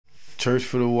Church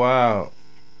for the Wild,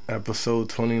 episode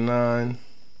 29.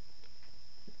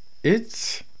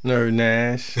 It's Nerd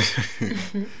Nash.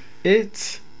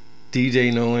 It's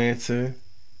DJ No Answer.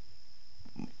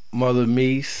 Mother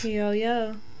Meese.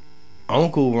 Yo.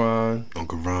 Uncle Ron.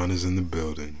 Uncle Ron is in the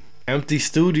building. Empty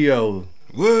studio.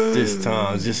 What? This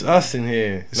time. Just us in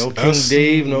here. It's No King us,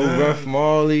 Dave, no man. Ruff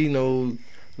Marley, no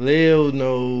Lil,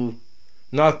 no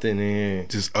nothing in here.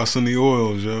 Just us and the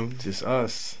oils, yo. Just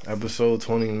us. Episode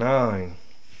 29.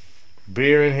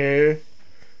 Beer in here.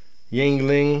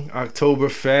 Yingling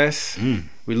Oktoberfest.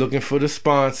 We looking for the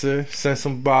sponsor. Send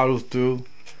some bottles through.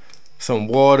 Some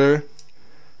water.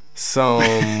 Some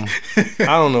I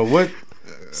don't know what.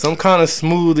 Some kind of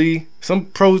smoothie. Some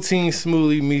protein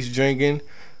smoothie Me's drinking.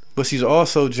 But she's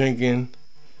also drinking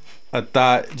a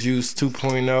Thought Juice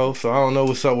 2.0. So I don't know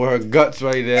what's up with her guts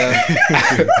right now.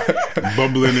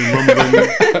 Bubbling and rumbling.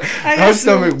 Her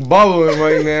stomach bubbling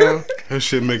right now. Her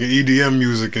shit making EDM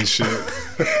music and shit.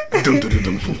 Dum, dum, dum,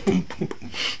 dum, boom, boom, boom, boom.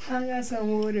 I got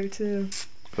some water too.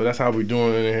 So that's how we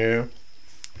doing in here.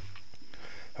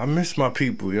 I miss my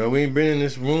people, yo. We ain't been in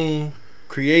this room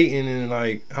creating in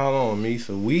like how long, Meese?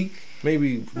 A week?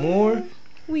 Maybe more?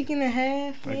 Week and a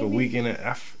half. Like maybe? a week and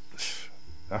a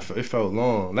it felt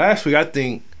long. Last week I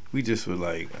think we just were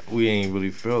like we ain't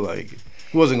really feel like it.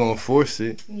 We wasn't gonna force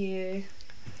it. Yeah.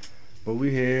 But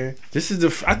we here. This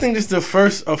is I think this is the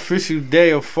first official day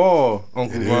of fall,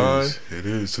 Uncle Ron. It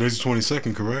is. Today's the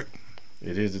 22nd, correct?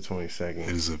 It is the 22nd. It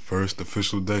is the first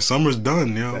official day. Summer's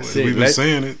done, yo. That's We've it. been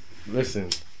saying it. Listen.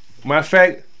 Matter of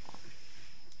fact,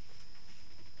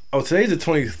 today's the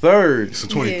 23rd. It's the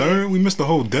 23rd. We missed the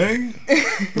whole day.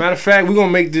 Matter of fact, we're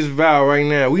gonna make this vow right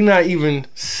now. We're not even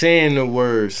saying the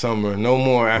word summer no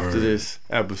more after Word. this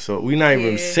episode. We're not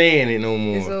even saying it no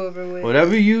It's more. over with.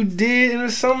 Whatever you did in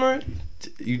the summer,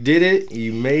 you did it.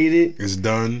 You made it. It's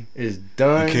done. It's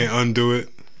done. You can't undo it.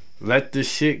 Let this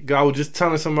shit go. I was just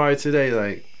telling somebody today,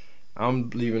 like, I'm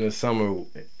leaving the summer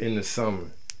in the summer.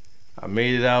 I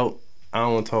made it out. I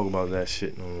don't want to talk about that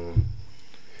shit no more.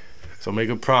 So make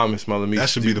a promise, Mother Meese. That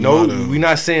should be the no, motto. we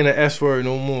not saying the S word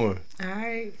no more.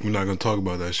 Alright. We're not gonna talk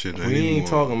about that shit anymore. We ain't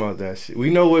talking about that shit. We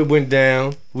know what went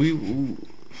down. We've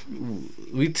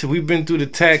been through the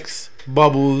text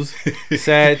bubbles,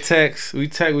 sad texts.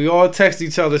 We all text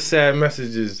each other sad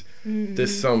messages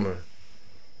this summer,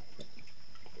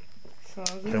 It's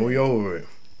all good. and we over it.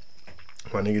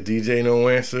 My nigga DJ No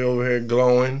Answer over here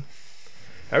glowing.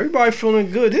 Everybody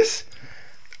feeling good.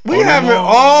 We haven't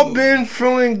all been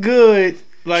feeling good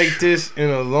like this in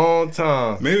a long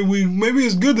time. Maybe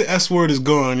it's good the S word is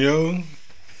gone, yo.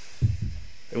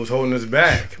 It was holding us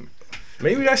back.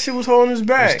 Maybe that shit was holding us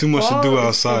back. There's too much to do Fall is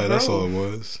outside. for That's all it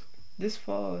growth. was. This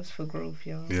fall is for growth,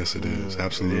 y'all. Yes, it is. It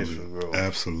Absolutely. is for growth.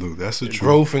 Absolutely. That's the truth.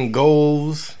 Growth and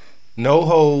goals. No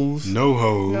hoes. No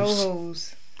hoes. No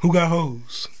hoes. Who got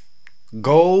hoes?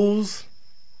 Goals.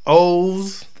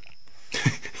 O's.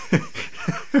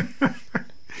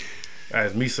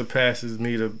 As me surpasses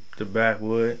me the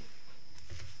backwood.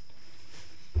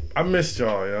 I missed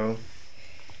y'all, yo.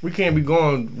 We can't be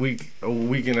going a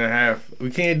week and a half.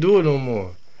 We can't do it no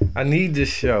more. I need this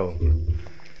show.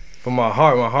 For my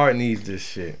heart. My heart needs this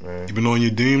shit, man. You been on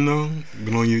your Deem though? You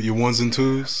been on your ones and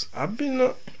twos? I've been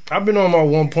on my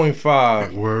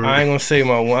 1.5. Word. I ain't gonna say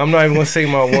my one. I'm not even gonna say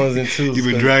my ones and twos. You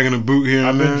been 'cause dragging a boot here and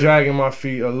I've been there? dragging my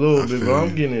feet a little I bit, feel but I'm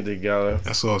you. getting it together.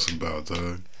 That's all it's about,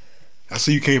 dog. I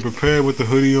see you came prepared with the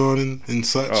hoodie on and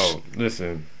such. Oh,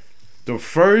 listen. The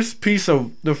first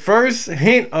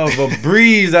hint of a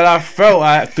breeze that I felt,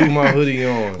 I threw my hoodie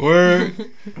on. Word.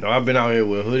 No, I've been out here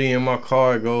with a hoodie in my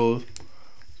cargos,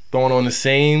 throwing on the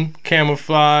same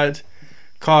camouflage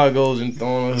cargos and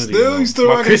throwing a hoodie. Still, on. you still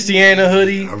my rocking- Christiana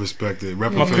hoodie. I respect it.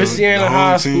 Repping My for Christiana the home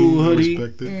high team. school I hoodie.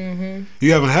 respect it. Mm-hmm.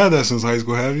 You haven't had that since high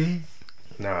school, have you?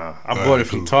 Nah, I bought it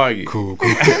from cool. Target. Cool.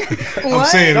 I'm What?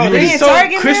 saying, No, you they in really- sold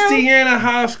Target now? Christiana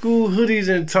high school hoodies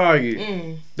in Target.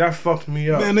 Mm. That fucked me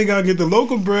up. man, they gotta get the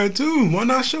local bread too. Why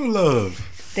not show love?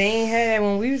 They ain't had that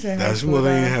when we was in high That's school. well, they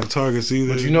though. didn't have Targets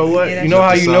either. But you know what? Yeah, you know how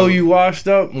that's you know solid. you washed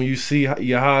up when you see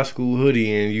your high school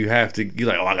hoodie and you have to. You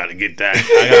like, oh, I gotta get that.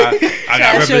 I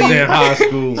got Tryna show you- represent high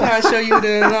school. Trying to show you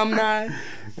the alumni.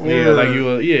 Yeah, like you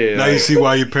were. Yeah. Now like, you see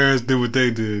why your parents did what they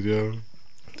did, yo.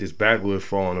 this backwood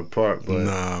falling apart, but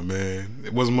Nah, man,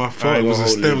 it wasn't my I fault. ain't It was gonna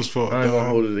the hold stems' fault. I ain't gonna dog.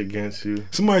 hold it against you.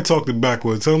 Somebody talk to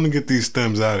Backwood. Tell them to get these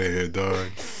stems out of here, dog.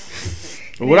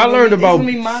 But what I learned It's about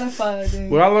gonna be modified. Then.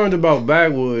 what I learned about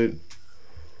backwood,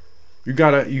 you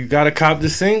gotta cop the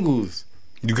singles.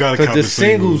 You gotta Cause cop the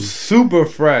singles super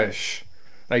fresh.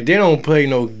 Like they don't play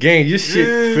no game. Your shit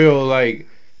Yeah. feel like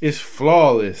it's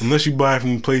flawless. Unless you buy it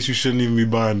from a place you shouldn't even be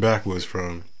buying Backwoods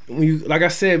from. when you, like I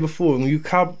said before, when you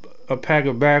cop a pack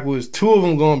of backwoods, 2 of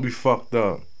them gonna be fucked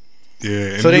up. Yeah,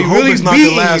 and So they you hope really it's not the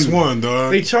beating last you. one,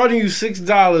 dog. They charging you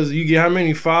 $6. You get how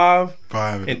many? 5,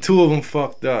 5. and 2 of them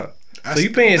fucked up. That's- So you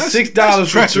paying that's- $6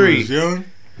 that's for 3. treacherous, yo.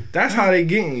 That's how they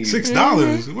getting you.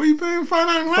 $6. What you paying?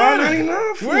 $5.99.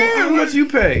 $5.99 for Where? how much you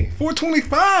pay?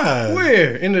 $4.25.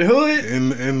 Where? In the hood?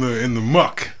 In the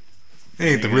muck.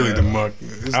 It ain't really the muck.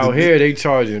 It's Out the, here they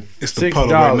charging it's $6. the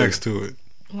puddle right next to it.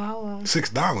 Wow.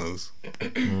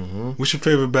 $6. What's your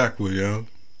favorite backwood, yo?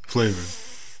 Flavor?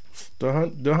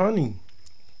 The honey.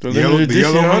 The Yellow- limited the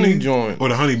edition yellow honey honey? joint. Or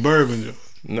the honey bourbon joint?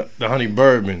 No, the honey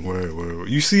bourbon. Word.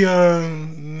 You see,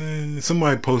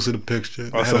 somebody posted a picture.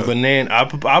 Or some banana.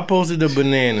 I posted the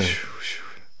banana.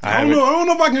 I don't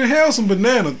know if I can have some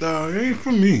banana, dog. It ain't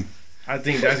for me. I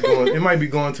think that's going. It might be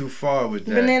going too far with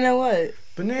that. Banana what?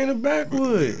 Banana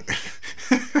backwood.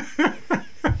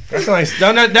 That's like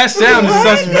that sounds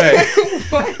suspect.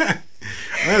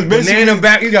 That's basically, Banana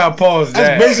back. You gotta pause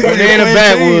that. that's basically Banana plantain,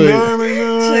 backwood. dog. Like,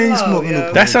 I ain't Chill smoking out, no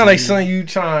yo. That sound like plantain.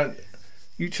 something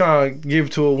you trying to give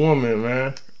to a woman,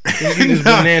 man. You get this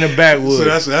banana backwood.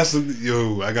 So that's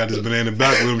yo. I got this banana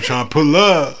backwood. I'm trying to pull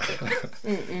up.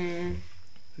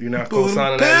 You're not Pull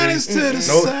co-signing the that. panties to the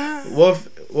Nope. side.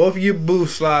 What if your boo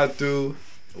slide through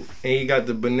and you got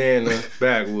the banana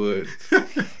backwood?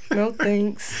 No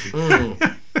thanks.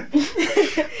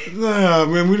 Nah,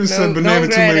 man, we just said Don't banana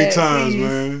too grab many that, times, please.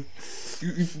 man.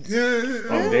 Yeah.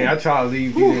 Oh, damn, I try to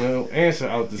leave the answer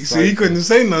out the You see, he couldn't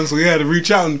say nothing, so he had to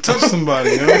reach out and touch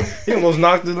somebody, you know? He almost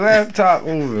knocked the laptop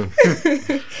over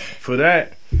for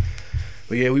that.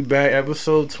 But yeah, we back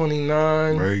episode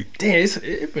 29. Right. Damn, it's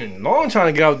been long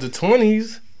trying to get out the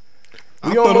 20s.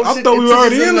 I thought we were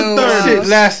already in the Shit 30s.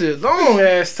 lasted long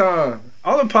ass time.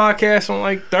 Other podcasts on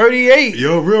like 38.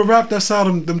 Yo, real rap, that's how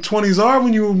them 20s are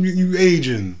when you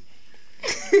aging.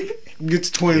 Get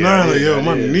to 29, Yeah, like, yo, yeah,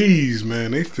 my yeah. knees,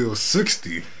 man, they feel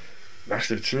 60. That's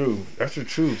the truth. That's the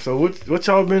truth. So what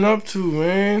y'all been up to,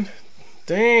 man?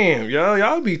 Damn,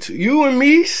 y'all be you and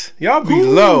Meese, y'all be Ooh.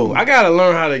 low. I gotta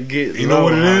learn how to get. You know low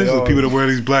what it how is? The y'all- people that wear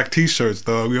these black t-shirts,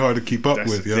 dog, we hard to keep up That's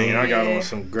with, the yo. thing. I got on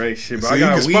some great shit, but So I you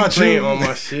got can weed spot plant you on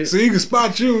my shit. So you can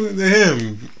spot you and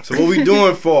him. So what we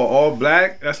doing for all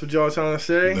black? That's what y'all trying to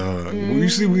say. Well, you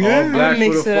see, we All yeah. black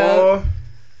Mix for the it up. fall.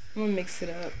 I'm gonna mix it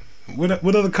up.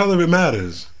 What other color it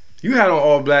matters? You had on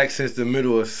all black since the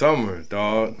middle of summer,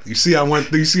 dog. You see, I went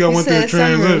through You the said summer.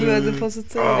 You wasn't transition. supposed to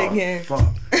say Oh, it again.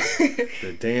 fuck.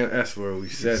 The damn S word we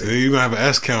said it. See, you gonna have an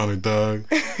S counter, dog.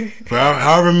 For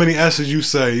however many S's you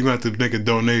say, you gonna have to make a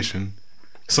donation,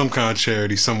 some kind of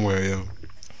charity somewhere, yo.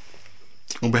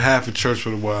 On behalf of Church for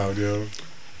the Wild, yo.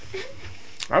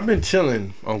 I've been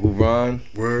chilling, Uncle Ron.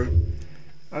 Word,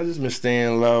 I just been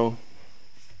staying low,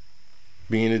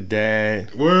 being a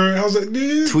dad, word. How's that,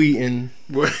 dude? tweeting,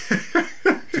 Word.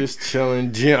 just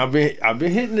chilling. Gym. I've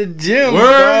been hitting the gym. Word.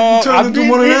 dog. You I've turned into been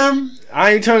one of hit- them.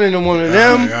 I ain't turning into one of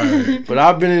them, All right. but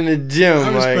I've been in the gym. I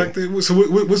respect Like it. So,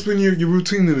 what's been your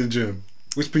routine in the gym?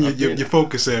 What's been your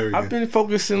focus area? I've been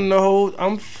focusing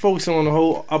I'm focusing on the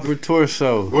whole upper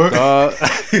torso. What? dog.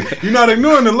 You're not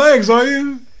ignoring the legs, are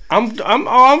you?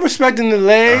 I'm respecting the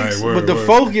legs, All right, word, but the word.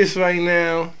 focus right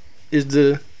now is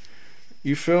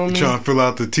you feel me? You trying to fill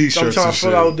out the t-shirts I'm trying and to shit.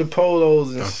 fill out the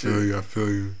polos and I shit. feel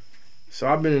you. So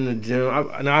I've been in the gym.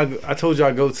 I told you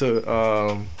I go to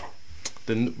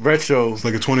the retro. It's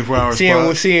like a 24-hour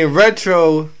spot. Seeing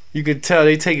retro, you can tell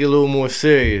they take it a little more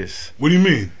serious. What do you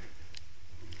mean?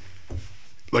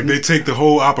 Like they take the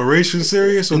whole operation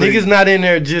serious? Or Niggas not in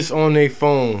there just on their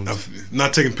phones.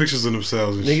 not taking pictures of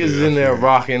themselves and shit. Niggas in there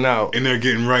rocking out. In there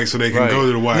getting right so they can Right. go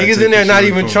to the wire. Niggas in there not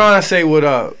even trying to say what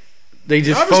up. They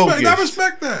just focus. I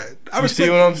respect that. You see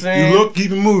what I'm saying? You look,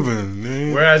 keep it moving,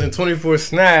 man. Whereas in 24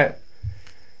 Snap,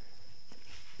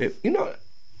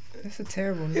 That's a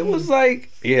terrible name. it was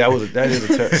like, yeah, that is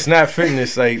a Snap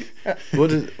Fitness. Like,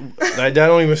 that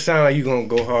don't even sound like you gonna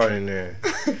go hard in there.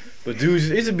 But dudes,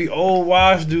 it should be old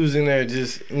wash dudes in there.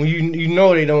 Just when you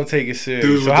know they don't take it serious.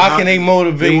 Dudes So with how can they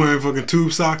motivate? They wearing fucking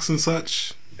tube socks and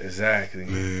such. Exactly.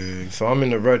 Man, So I'm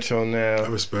in the retro I now,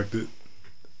 respect it.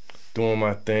 doing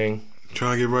my thing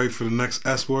Trying to get right for the next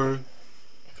S word.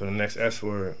 for the next S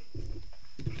word.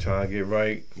 Trying to get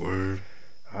right. Word.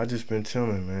 I just been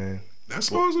chilling, man. That's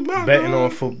all it's about. Betting dog. on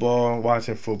football,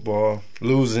 watching football,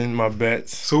 losing my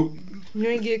bets. So You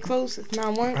ain't get close,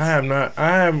 not once. I have not.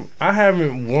 I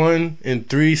haven't won in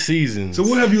 3 seasons.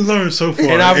 what have you learned so far?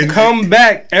 And I've come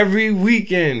back every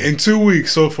weekend. in 2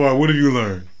 weeks so far. What have you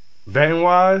learned? Betting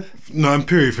wise, No, in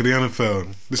period for the NFL.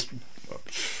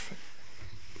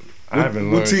 I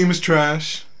haven't What learned. team is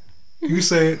trash? You can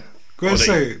say it. Go ahead,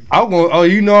 say it. I'm going. Oh,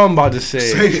 you know I'm about to say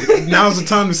Say it. it. Now's the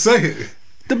time to say it.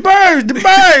 The birds, the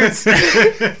birds.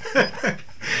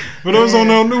 But those don't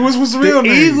know what's the real The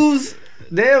name. Eagles,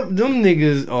 them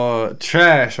niggas are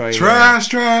trash right now.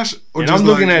 Trash. Or And just I'm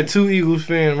looking like- at 2 Eagles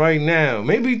fans right now,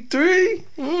 maybe 3.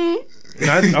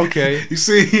 Okay. You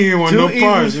see, he ain't want 2 no Eagles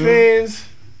parts. You know? fans.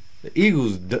 The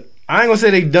Eagles. I ain't gonna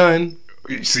say they done.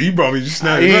 See, you brought me just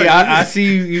now. I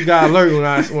see you got alert when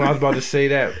I was about to say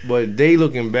that, but they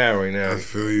looking bad right now. I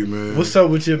feel you, man. What's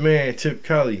up with your man Chip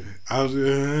Kelly? I was.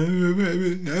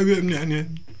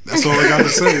 That's all I got to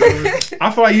say. Man.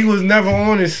 I feel like he was never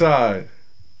on his side.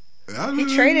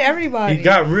 He traded everybody. He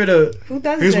got rid of. Who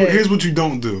does Here's that? here's what you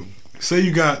don't do. Say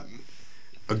you got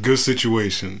a good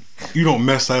situation. You don't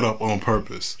mess that up on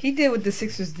purpose. He did what the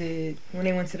Sixers did when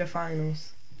they went to the finals.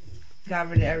 Got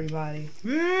rid of everybody.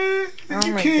 Yeah, I don't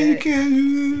you like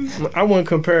can't. I wouldn't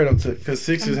compare them to because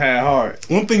Sixers had heart.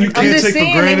 One thing you I'm can't just take for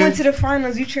saying, they went granted. to the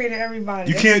finals. You traded everybody.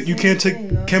 You That's can't the take same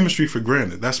thing, though. chemistry for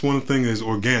granted. That's one thing is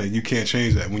organic. You can't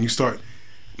change that. When you start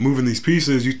moving these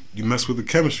pieces, you mess with the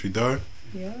chemistry, dog.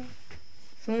 Yeah.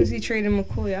 As soon as he traded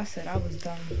McCoy, I said I was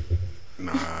done.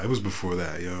 Nah, it was before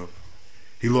that, yo.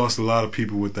 He lost a lot of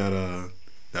people with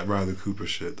that Riley Cooper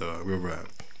shit, dog. Real rap.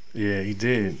 Yeah, he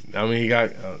did. I mean, he got.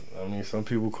 Some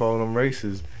people call them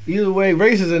racist. Either way,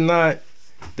 racists or not,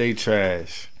 they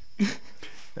trash.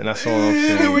 And that's all I'm Yeah,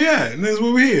 there saying. we at. And that's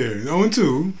where we're here.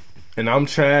 0-2. And I'm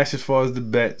trash as far as the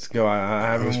bets go. I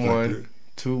haven't respect won. it.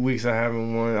 2 weeks I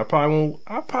haven't won. I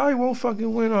probably won't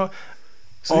fucking win all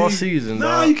See? season.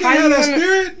 Nah, dog. you can't How have you that gonna-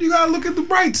 spirit. You gotta look at the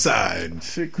bright side.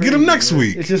 Shit Get him next man.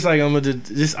 week. It's just like I'm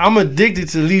addicted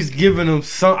to at least giving them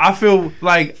some. I feel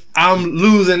like I'm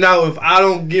losing out if I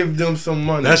don't give them some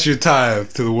money. That's your tithe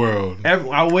to the world.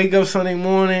 I wake up Sunday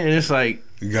morning and it's like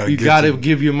You you get gotta to-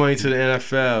 give your money to the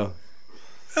NFL.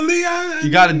 You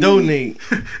You gotta donate.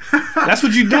 That's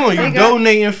what you're doing. You're They got-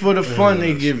 donating for the fun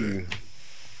they give you.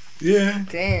 Yeah.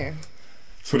 Damn.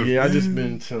 So yeah, I just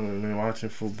been chilling and watching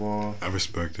football. I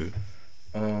respect it.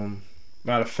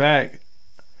 Matter of fact,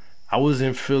 I was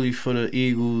in Philly for the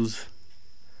Eagles.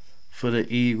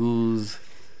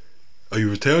 Oh, you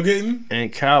were tailgating?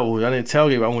 And Cowboys. I didn't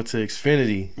tailgate, but I went to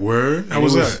Xfinity. Word? How And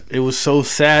was it that? It was so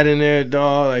sad in there,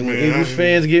 dog. Like when Man, Eagles I-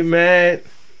 fans get mad,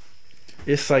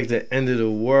 it's like the end of the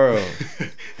world.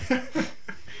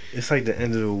 It's like the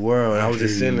end of the world. And I was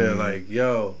just sitting there like,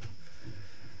 yo,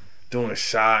 doing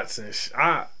shots and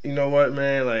you know what,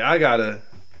 man? Like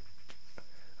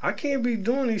I can't be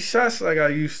doing these shots like I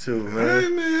used to, Hey,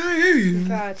 man. man, I hear you.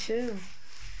 God, chill.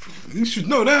 You should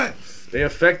know that. They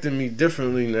affecting me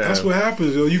differently now. That's what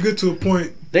happens, yo. You get to a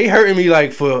point. They hurting me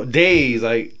like for days.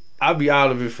 Like I'll be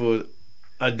out of it for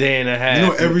a day and a half. You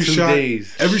know, every 2 shot,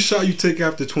 days. every shot you take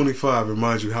after 25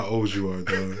 reminds you how old you are,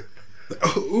 dog.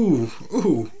 Like, ooh,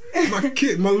 my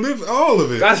kid, my liver, all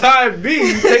of it. That's how it be.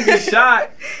 You take a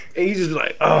shot and you just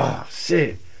like, oh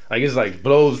shit. Like it's like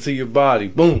blows to your body.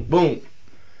 Boom, boom.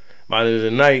 By the end of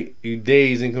the night, you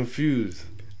dazed and confused.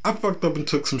 I fucked up and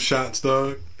took some shots,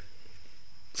 dog.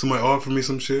 Somebody offered me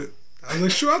some shit. I was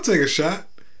like, sure, I'll take a shot.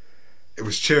 It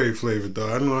was cherry flavored,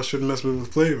 dog. I knew I shouldn't mess with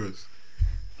flavors.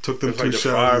 Took them It's 2 like the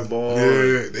shots. Fireball.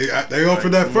 Yeah, they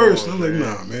offered that come first. on, I was like, man.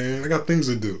 nah, man, I got things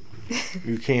to do.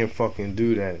 You can't fucking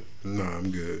do that. Nah,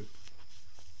 I'm good.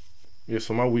 Yeah,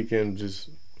 so my weekend just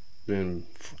been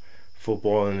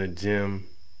football in the gym.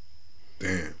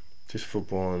 Damn. Just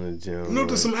football in the gym. You know,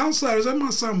 to like- some outsiders, that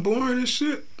might sound boring as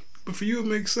shit, but for you, it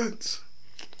makes sense.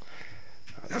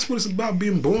 That's what it's about,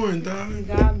 being boring, You dog.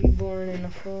 gotta be born in the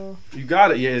fall. You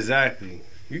got it. Yeah, exactly.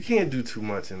 You can't do too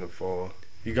much in the fall.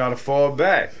 You gotta fall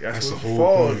back. That's That's, the what whole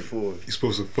fall point. is for. You're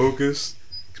supposed to focus.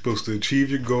 You're supposed to achieve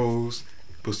your goals.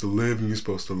 You're supposed to live, and you're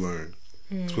supposed to learn.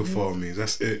 That's what fall means.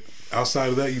 That's it. Outside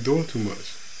of that, you're doing too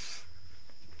much.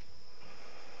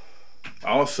 I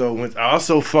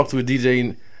also fucked with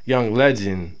DJ Young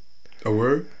Legend. A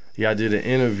word? Yeah, I did an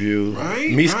interview.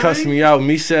 Right, Meese cussed me out.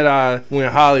 Meese said I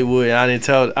went Hollywood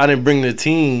and I didn't bring the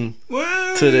team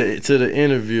What? to the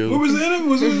interview. What was the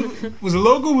interview? Was it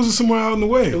local? Or was it somewhere out in the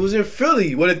way? It was in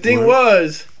Philly. Well, the thing Word.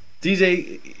 was,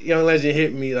 DJ Young Legend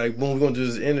hit me like, boom, we're gonna do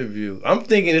this interview. I'm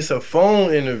thinking it's a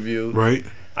phone interview. Right.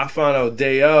 I found out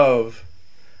day of,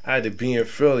 I had to be in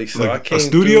Philly, so I Like came a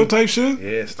studio through. type shit?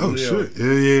 Yeah, Oh, studio. shit.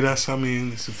 Yeah, that's, I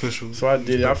mean, it's official. So I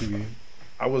did it.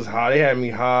 I was high. They had me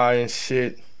high and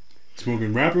shit.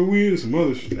 Smoking rapper weed or some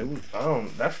other shit?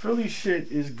 That Philly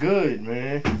shit is good,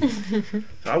 man.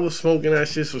 So I was smoking that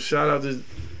shit. So shout out to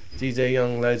DJ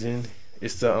Young Legend.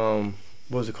 It's the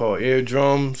what's it called?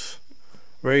 Eardrums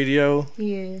Radio.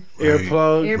 Yeah.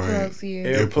 Earplug. Earplugs,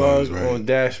 yeah. Earplug Earplugs, right. on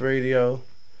Dash Radio.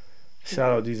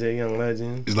 Shout out DJ Young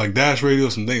Legend. It's like Dash Radio,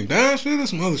 some name Dash Radio,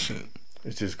 some other shit.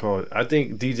 It's just called, I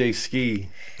think DJ Ski.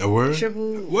 A word?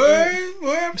 Triple. Word?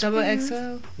 Double XL.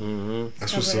 Mm-hmm.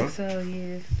 That's what's Double up. XL,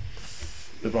 yeah.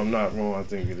 If I'm not wrong, I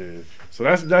think it is. So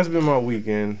that's been my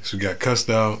weekend. So we got cussed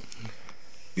out.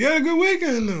 You had a good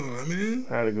weekend though. I mean,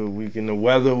 I had a good weekend. The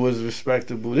weather was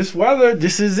respectable. This weather,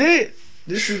 this is it.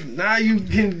 This is now you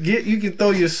can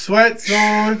throw your sweats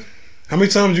on. how many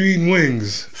times you eating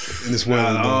wings in this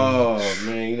weather? though? Oh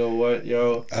man, you know what,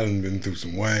 yo? I done been through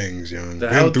some wangs, young. The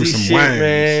Been healthy through some shit, wangs.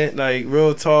 man. Like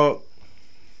real talk.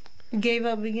 Gave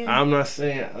up again. I'm not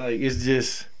saying like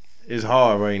it's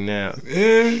hard right now.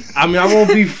 Yeah. I mean, I won't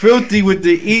be filthy with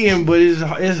the eating, but it's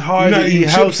hard You're to not eat eating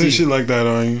chips healthy. and shit like that,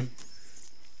 are you?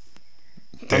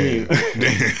 I mean,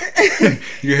 Damn.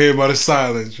 You hear about the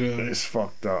silence, yo. it's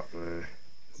fucked up, man.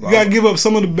 You gotta give up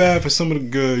some of the bad for some of the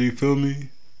good, you feel me?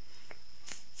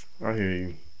 I hear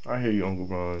you. I hear you, Uncle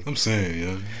Ron. I'm saying, yo.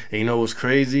 And you know what's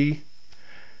crazy?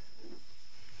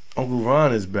 Uncle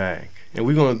Ron is back, and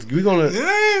we're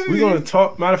gonna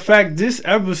talk. Matter of fact, this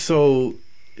episode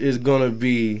is gonna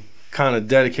be kind of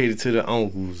dedicated to the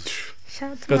uncles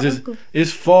Shout out to because my uncle.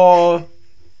 it's fall.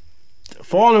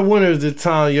 Fall and winter is the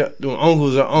time when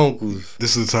uncles are uncles.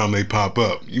 This is the time they pop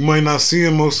up. You might not see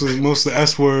them most of the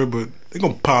S word, but they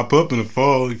gonna pop up in the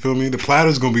fall. You feel me? The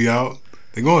platter's gonna be out.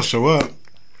 They gonna show up.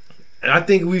 And I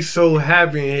think we so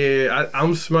happy in here.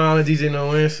 I'm smiling. DJ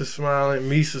No Answer smiling.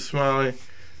 Misa smiling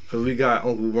because we got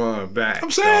Uncle Ron back.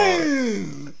 I'm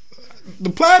saying the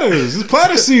platters. It's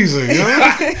platter season, yo.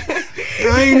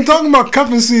 I ain't even talking about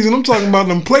cuffing season. I'm talking about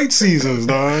them plate seasons,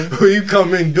 dog. When you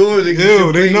come indoors and get Ew,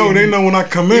 your they plate, know when I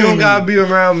come You in. don't gotta be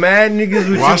around mad niggas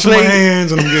with Wash your my plate.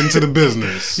 hands and I'm getting to the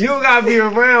business. You don't gotta be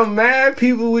around mad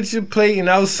people with your plate and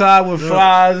outside with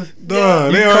flies.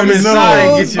 Dog, You they come already inside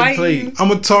know. and get your Biting. plate. I'm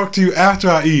gonna talk to you after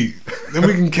I eat. Then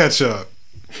we can catch up.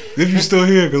 If you're still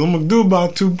here, because I'm gonna do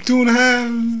about two and a half.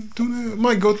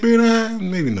 Might go 3.5,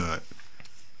 maybe not.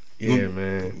 Yeah,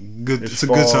 man. Good. It's It's a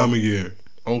good fall. time of year.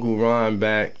 Uncle Ron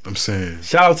back. I'm saying.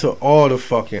 Shout out to all the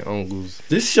fucking uncles.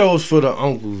 This show's for the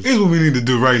uncles. Here's what we need to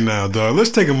do right now, dog. Let's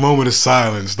take a moment of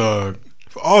silence, dog.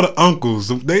 For all the uncles.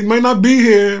 They might not be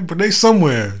here, but they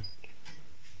somewhere.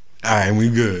 Alright, we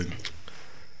good.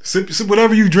 Sip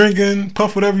whatever you drinking,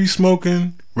 puff whatever you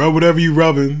smoking, rub whatever you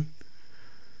rubbing.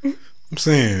 I'm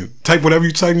saying, type whatever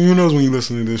you typing. You knows when you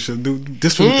listen to this shit. Do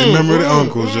this in memory of the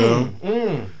uncles,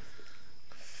 yo.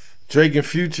 Drake and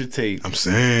Future tape. I'm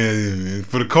saying,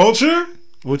 for the culture,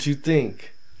 What you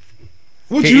think?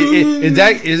 what Can- you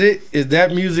is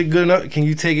that music good enough? Can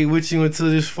you take it with you until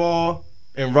this fall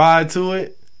and ride to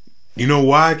it? You know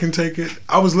why I can take it?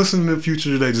 I was listening to Future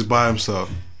today just by himself,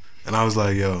 and I was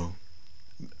like, yo,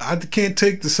 I can't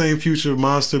take the same Future,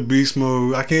 Monster, Beast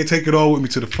Mode. I can't take it all with me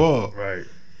to the fall. Right.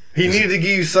 He needed to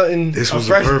give you something. This a was a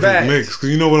fresh perfect batch. mix. Cause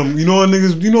you know what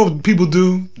niggas, you know what people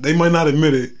do? They might not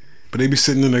admit it, but they be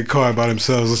sitting in their car by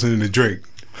themselves listening to Drake.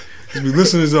 Just be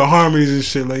listening to the harmonies and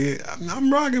shit. Like, yeah,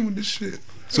 I'm rocking with this shit.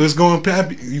 So it's going.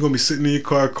 You're gonna be sitting in your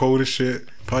car, cold as shit,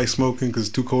 probably smoking because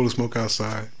it's too cold to smoke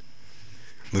outside.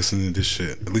 Listening to this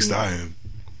shit. At least I am.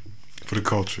 For the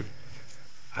culture.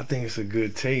 I think it's a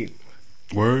good tape.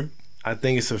 Word. I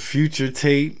think it's a Future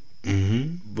tape.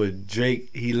 Mm-hmm. But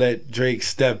he let Drake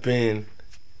step in.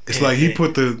 It's like he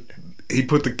put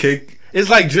the cake. It's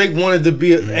like Drake wanted to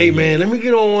be hey man, let me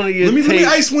get on one of your Let me tapes.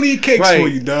 ice one of your cakes Right. for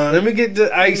you, dog. Let me get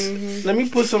the ice. Let me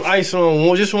put some ice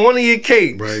on just one of your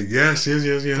cakes. Right. Yes.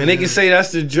 And they can say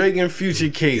that's the Drake and Future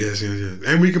cake. Yes.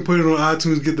 And we can put it on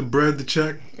iTunes, get the bread, the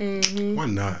check. Mm-hmm. Why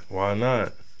not? Why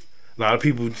not? A lot of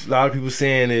people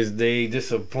saying is they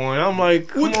disappointed. I'm like,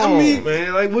 come What- I on, mean-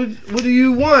 man. Like, what do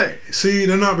you want? See,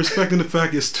 they're not respecting the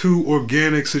fact it's two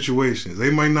organic situations. They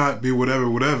might not be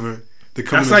whatever. They're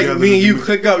coming That's like together. me and to you do-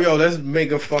 click up, yo. Let's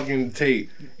make a fucking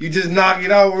tape. You just knock it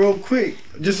out real quick,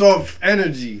 just off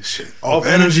energy. Shit, off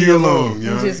energy alone,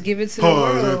 yo. You just give it to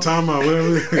Pause. the world. Time out.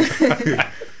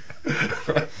 Whatever.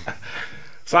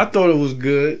 So I thought it was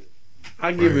good.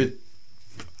 I give Right.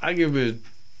 it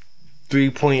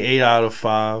 3.8 out of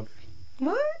 5.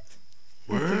 What?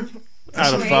 Word.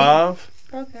 Out of Okay. 5.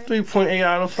 Okay. 3.8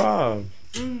 out of 5.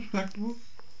 Respectable.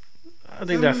 I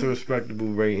think that's a respectable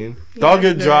rating. Yeah, Thugger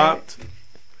that's good. dropped.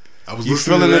 I was You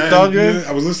listening feeling to the that. Thugger? Yeah,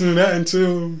 I was listening to that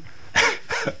until.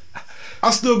 I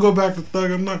still go back to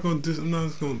Thugger. I'm not gonna. I'm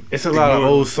not gonna. It's a lot of ignore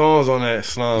old it. songs on that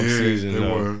Slum Yeah, season they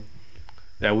though, were.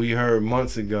 that we heard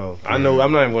months ago. I know.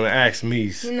 I'm not even gonna ask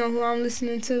Mies. You know who I'm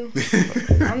listening to?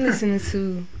 I'm listening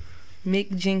to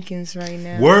Mick Jenkins right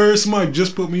now. Word, somebody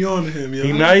just put me on to him, yo.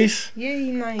 He nice? Yeah,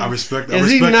 he nice. I respect. Is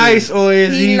he nice or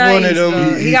is he nice, one of them?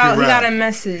 though. He He can got rap. a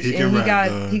message He and can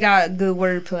rap, he got good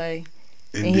wordplay.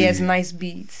 And he has nice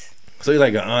beats. So he's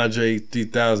like an Andre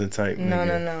 3000 type. No,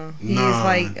 nigga. no. He is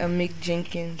like a Mick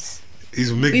Jenkins.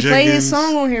 He's a Mick Jenkins. We played his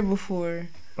song on here before.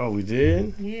 Oh, we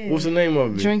did? Yeah. What's the name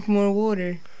of it? Drink More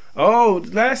Water. Oh,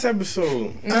 last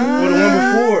episode. Or the one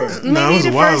before. Nah, it was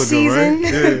a while ago, season.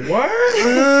 right? Yeah. What?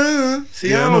 See,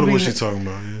 Yeah, I know don't what be- she's talking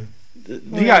about. Yeah.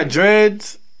 He got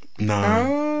dreads.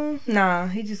 Nah,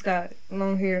 he just got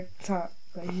long hair at the top.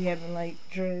 Like he having like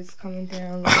dreads coming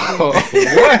down. Like Oh,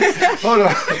 what? Hold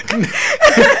on.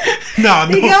 Nah,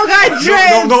 he don't got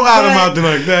dreads. Don't out him out there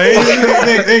like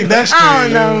that. Ain't that strange? I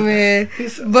don't know, man.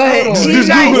 But Hold on. she Just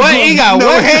got Google What? He got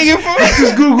what hanging from him?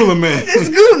 Just Google him, man.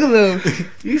 Just Google him.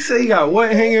 You say he got what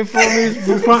hanging from his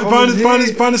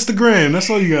Find Instagram. That's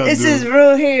all you gotta It's do. his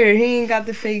real hair. He ain't got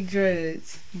the fake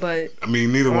dreads. But I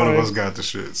mean, neither one of Alright. us got the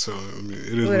shit, so I mean,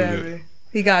 it is what it is. whatever.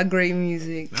 He got great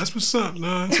music. That's what's up,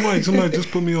 nah. Somebody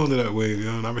just put me onto that wave,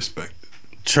 yo, and I respect it.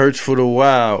 Church for the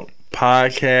Wild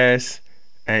podcast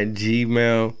at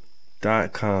gmail.com.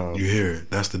 You hear it?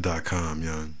 That's the .com,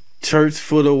 young. Church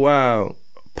for the Wild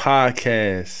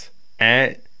podcast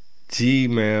at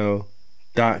gmail.com.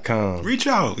 Reach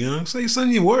out, you know. Say some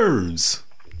of your words.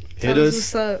 Hit Tell us us,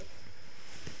 what's up.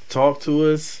 talk to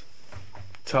us,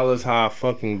 tell us how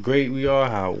fucking great we are,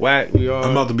 how whack we are.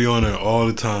 I'm about to be on there all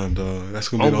the time, dog. That's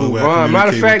gonna be the Uncle only way I Ron. Matter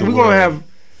of communicate fact, with we're the gonna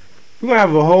world.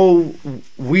 have a whole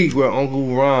week where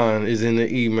Uncle Ron is in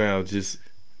the email, just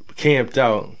camped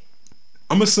out.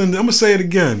 I'm gonna say it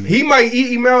again. He might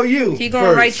email you. He gonna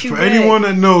first. write you For back. anyone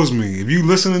that knows me, if you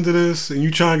listening to this and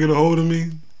you trying to get a hold of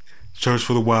me, Church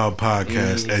for the Wild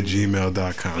podcast at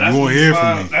gmail.com. That's You won't where hear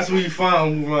find- from me. That's where you find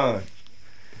Uncle Ron.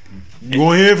 You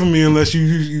won't hear from me unless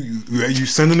you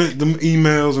sending it them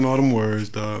emails and all them words,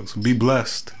 dog. So be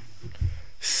blessed.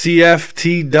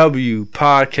 CFTW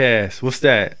podcast. What's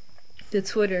that? The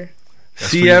Twitter. That's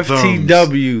for your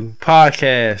CFTW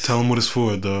podcast. Tell them what it's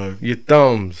for, dog. Your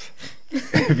thumbs.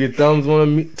 If your thumbs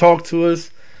want to talk to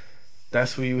us,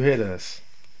 that's where you hit us.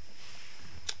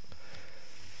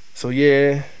 So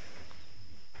yeah,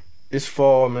 it's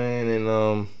fall, man, and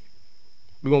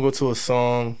we're gonna go to a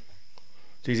song.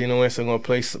 DJ No Answer gonna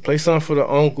play something for the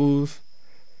uncles.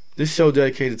 This show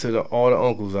dedicated to all the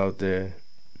uncles out there.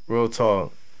 Real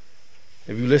talk.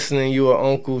 If you listening, you an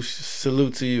uncle.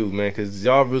 Salute to you, man, because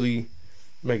y'all really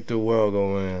make the world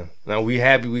go round. Now we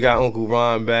happy we got Uncle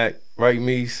Ron back, right,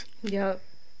 Mies? Yup.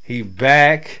 He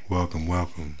back. Welcome,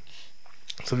 welcome.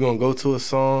 So we're gonna go to a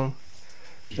song,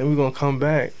 then we're gonna come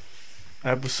back.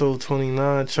 Episode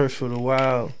 29, Church for the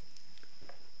Wild.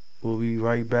 We'll be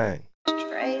right back.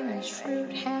 Strange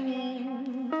fruit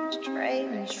hanging,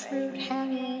 strange fruit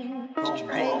hanging,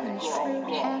 strange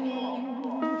fruit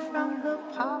hanging from the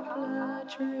poplar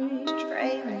tree.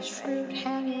 Strange fruit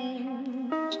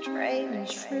hanging,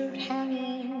 strange fruit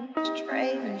hanging,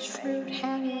 strange fruit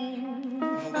hanging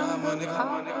from the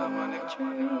poplar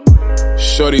tree.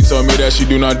 Shorty told me that she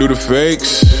do not do the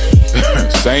fakes.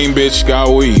 Same bitch got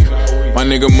weave. My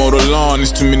nigga mowed the lawn,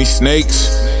 there's too many snakes.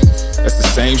 That's the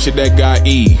same shit that got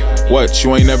E. What,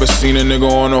 you ain't never seen a nigga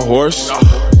on a horse?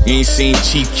 You ain't seen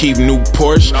Chief keep new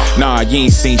Porsche? Nah, you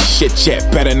ain't seen shit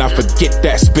yet. Better not forget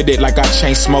that. Spit it like I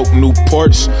chain smoke new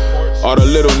ports. All the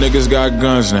little niggas got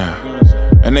guns now,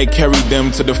 and they carry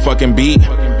them to the fucking beat.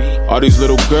 All these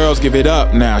little girls give it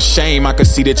up now. Shame, I could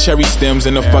see the cherry stems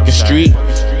in the fucking street.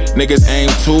 Niggas aim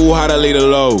too high to lead the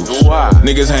lows.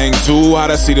 Niggas hang too high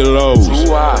to see the lows.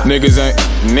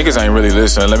 Niggas ain't really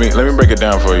listening. Let me break it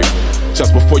down for you.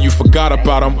 Just before you forgot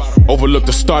about them, overlooked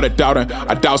or started doubting,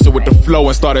 I doused it with the flow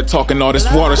and started talking all this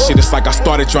water shit. It's like I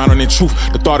started drowning in truth.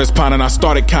 The thought is pounding, I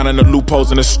started counting the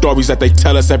loopholes and the stories that they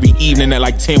tell us every evening at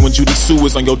like 10 when Judy Sue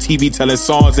was on your TV telling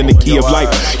songs in the key of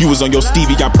life. You was on your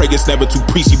Stevie, I pray it's never too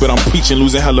preachy, but I'm preaching,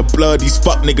 losing hella blood. These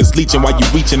fuck niggas leeching while you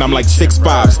reaching. I'm like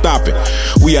 6'5", stop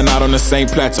it. We are not on the same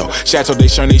plateau. Chateau they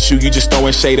shun they shoe, you just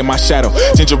throwing shade in my shadow.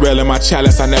 Ginger ale in my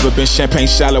chalice, I never been champagne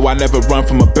shallow. I never run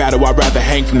from a battle, I'd rather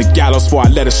hang from the gallows before I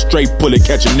let a straight bullet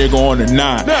catch a nigga on the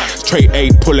 9. Straight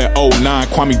 8, pulling 09,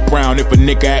 Kwame Brown. If a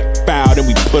nigga act foul, then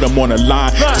we put him on the line.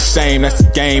 It's the same, that's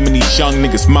the game in these young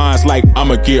niggas' minds. Like,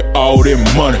 I'ma get all this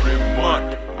money,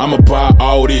 I'ma buy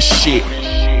all this shit,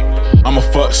 I'ma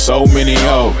fuck so many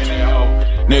hoes.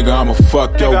 Nigga, I'ma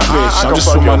fuck your bitch. I'm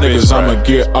just with my niggas, I'ma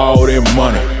get all this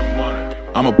money,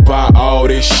 I'ma buy all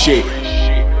this shit,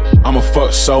 I'ma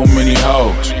fuck so many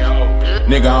hoes.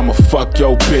 Nigga, I'ma fuck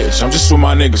your bitch. I'm just with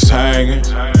my niggas hanging.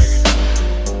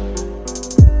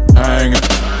 Hanging.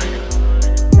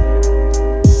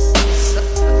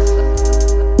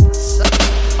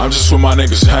 I'm just with my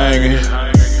niggas hanging.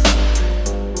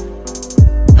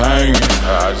 Hanging.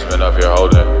 I just been up here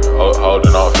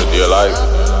holding on for dear life.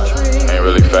 Ain't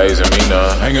really phasing me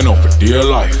none. Hanging on for dear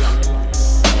life.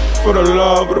 For the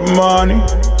love of the money.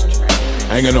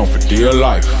 Hanging on for dear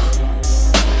life.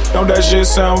 Don't that shit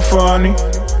sound funny?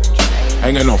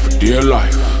 Hanging on for dear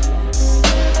life.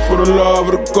 For the love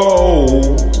of the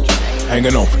gold.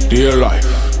 Hanging on for dear life.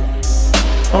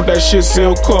 Don't that shit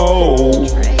feel cold?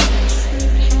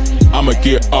 I'ma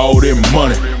get all this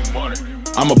money.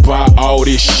 I'ma buy all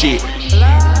this shit.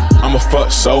 I'ma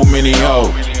fuck so many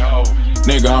hoes.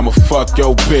 Nigga, I'ma fuck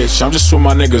your bitch. I'm just with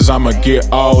my niggas, I'ma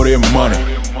get all this money.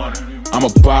 I'ma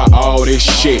buy all this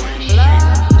shit.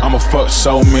 I'ma fuck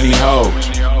so many hoes.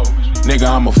 Nigga,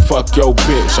 I'ma fuck your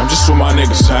bitch. I'm just with my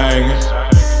niggas hanging.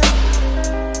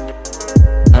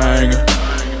 Hanging.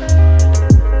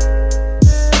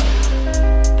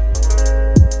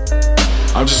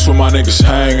 I'm just with my niggas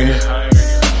hanging.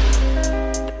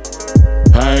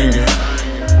 Hanging.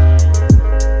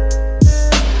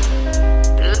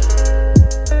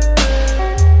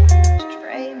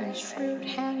 Strange fruit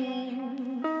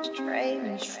hanging,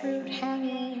 strange fruit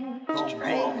hanging,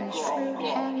 strange fruit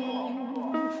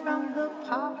hanging from the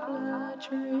poplar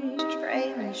tree.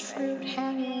 Strange fruit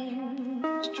hanging,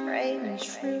 strange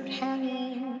fruit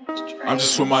hanging. I'm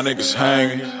just with my niggas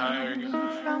hanging.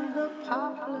 From the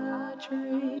poplar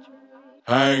tree.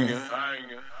 Hanging.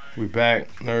 We back,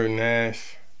 Nerd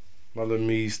Nash, Mother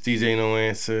Meese, DJ No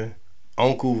Answer,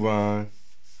 Uncle Ron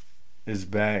is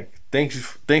back.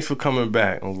 Thanks for coming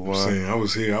back, Uncle Ron. I'm saying, I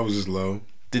was here. I was just low.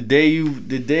 The day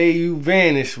you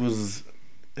vanished was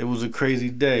a crazy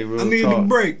day. Real I needed talk. a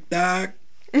break, doc.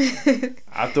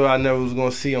 I thought I never was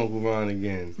gonna see Uncle Ron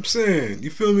again. I'm saying, you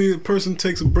feel me? A person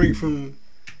takes a break from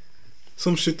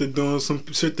some shit they're doing, some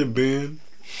shit they're being.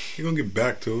 You're gonna get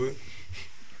back to it.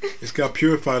 It's got to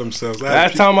purify themselves.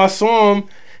 Last time I saw him,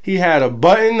 he had a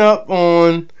button up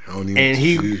on, I don't even and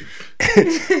he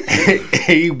see.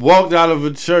 he walked out of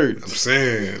a church. I'm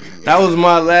saying, That was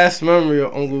my last memory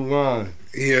of Uncle Ron.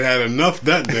 he had enough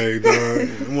that day, dog.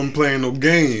 He wasn't playing no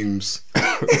games.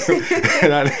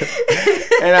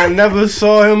 and I never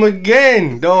saw him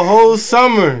again the whole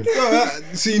summer.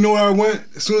 See, you know where I went?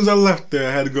 As soon as I left there,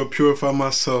 I had to go purify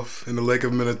myself in the lake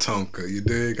of Minnetonka. You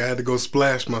dig? I had to go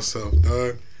splash myself,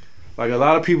 dog. Like a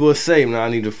lot of people would say, "Nah, I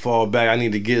need to fall back. I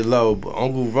need to get low." But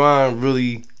Uncle Ron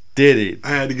really did it. I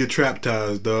had to get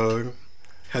traptized, dog.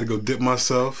 Had to go dip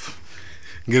myself,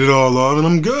 get it all off, and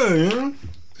I'm good, you know?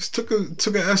 Just took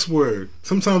a S word.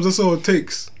 Sometimes that's all it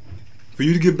takes. For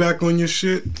you to get back on your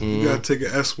shit, you gotta take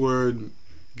an S word,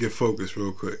 get focused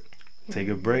real quick. Take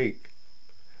a break.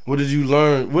 What did you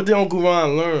learn? What did Uncle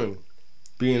Ron learn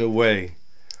being away?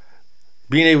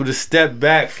 Being able to step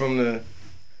back from the...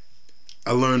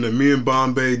 I learned that me and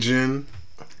Bombay Gin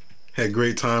had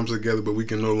great times together, but we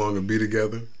can no longer be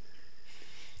together.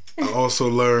 I also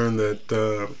learned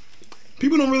that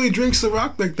people don't really drink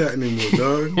Ciroc like that anymore,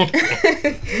 dog.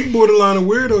 You borderline a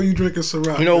weirdo, you drinking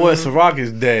Ciroc. You know what? dog. Ciroc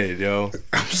is dead, yo.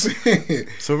 I'm saying.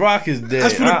 Ciroc is dead.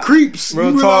 That's for the creeps. You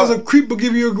real realize talk. a creep will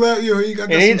give you a glass. Yo, you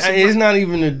got And some it's Ciroc. not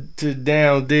even to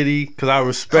down Diddy, because I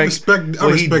respect I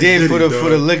what he respect did Diddy, for the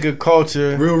dog. liquor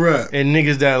culture Real rap. and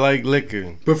niggas that like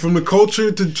liquor. But from the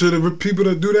culture to the people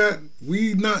that do that,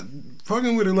 we not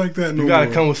fucking with it like that no You gotta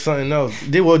more. come with something else.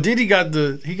 Diddy got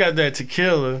that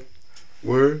tequila,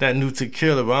 Word. that new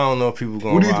tequila, but I don't know if people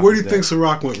gonna. Where do you think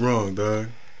Ciroc went wrong, dog?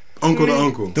 Uncle to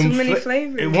uncle. Too many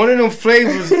flavors. One of them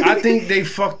flavors, I think they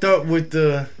fucked up with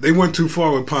the They went too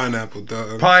far with pineapple,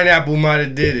 dog. pineapple. Might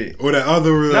have did it. Or that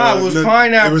other. Nah, it was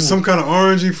pineapple. It was some kind of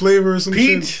orangey flavor or some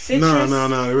Peach? shit. No.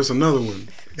 There was another one.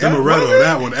 That Amaretto, was it?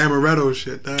 that one. Amaretto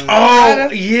shit, dog. Oh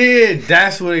yeah,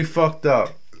 that's where they fucked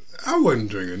up. I wasn't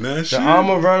drinking that The shit.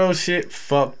 amaretto shit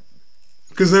fucked.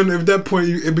 Because then at that point,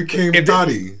 it became If they-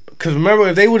 thotty. Cause remember,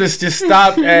 if they would have just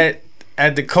stopped at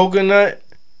the coconut,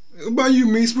 What about you,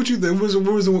 Meese? What you think?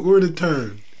 Where the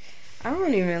turn? I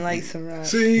don't even like Ciroc.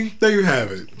 See, there you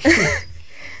have it.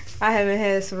 I haven't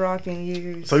had Ciroc in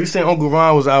years. so you saying Uncle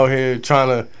Ron was out here trying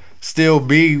to still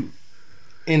be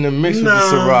in the mix with the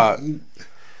Nah. Ciroc?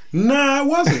 Nah, I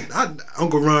wasn't.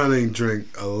 Uncle Ron ain't drink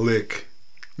a lick.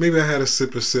 Maybe I had a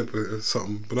sip or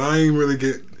something, but I ain't really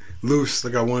get loose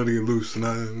like I wanted to get loose, and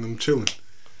I'm chilling.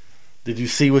 Did you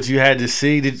see what you had to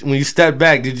see? When you stepped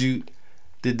back, did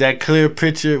that clear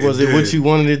picture? Was it what did. you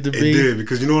wanted it to be? It did,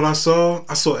 because you know what I saw?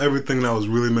 I saw everything that I was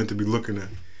really meant to be looking at.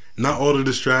 Not all the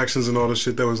distractions and all the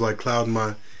shit that was like clouding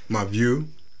my view.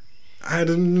 I had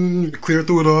to clear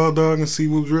through it all, dog, and see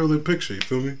what was really the picture. You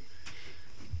feel me?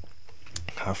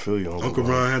 I feel you, Uncle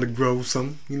Ron had to grow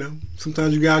something, you know?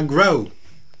 Sometimes you gotta grow.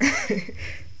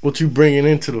 What you bringing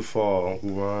into the fall, Uncle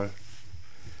Ron?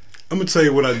 I'm gonna tell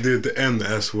you what I did to end the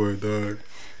S word, dog.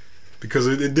 because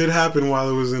it did happen while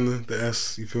it was in the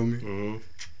S. You feel me?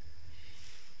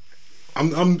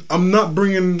 Mm-hmm. I'm not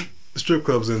bringing the strip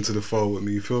clubs into the fall with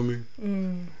me. You feel me?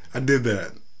 I did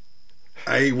that.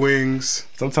 I ate wings.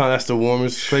 Sometimes that's the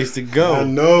warmest place to go. I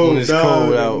know, when it's dog,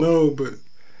 cold out. I know, but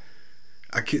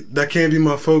that can't be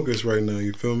my focus right now.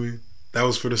 You feel me? That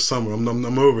was for the summer. I'm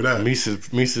over that.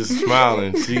 Misa's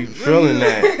smiling. She feeling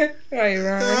that. Right,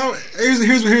 right.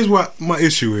 Here's what my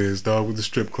issue is, dog, with the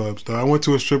strip clubs, dog. I went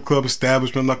to a strip club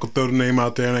establishment. I'm not gonna throw the name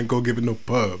out there and I ain't go give it no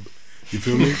pub. You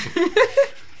feel me?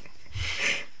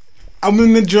 I'm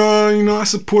in the joint, you know. I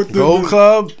support the Gold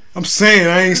Club. I'm saying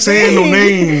I ain't saying no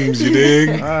names. You dig?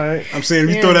 All right. I'm saying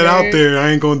if you throw that out there, I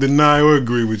ain't gonna deny or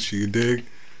agree with you. You dig?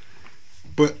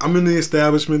 But I'm in the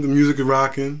establishment. The music is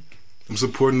rocking. I'm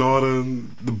supporting all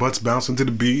the butts bouncing to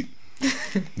the beat.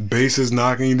 Bass is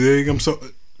knocking. You dig?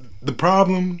 The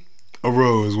problem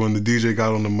arose when the DJ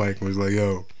got on the mic and was like,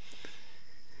 "Yo,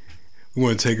 we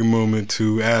want to take a moment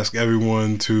to ask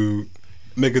everyone to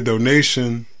make a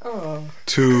donation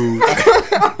to."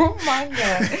 Oh my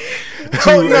god!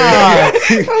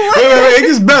 Wait, it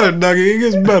gets better, Dougie. It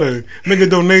gets better. Make a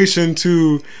donation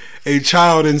to a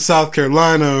child in South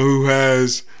Carolina who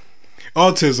has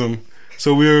autism.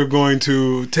 So we're going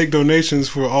to take donations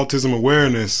for autism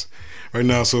awareness right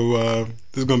now. So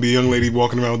there's going to be a young lady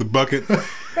walking around with a bucket.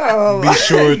 Be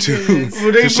sure to.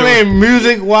 Were they playing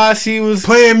music while she was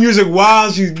playing music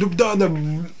while she?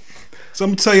 So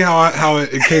I'm gonna tell you how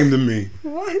it came to me.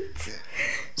 What?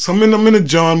 So I'm in a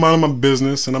John minding my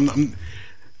business, and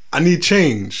I need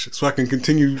change so I can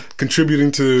continue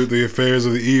contributing to the affairs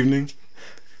of the evening.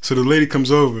 So the lady comes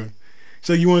over. She's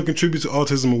like, "You want to contribute to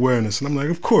autism awareness?" And I'm like,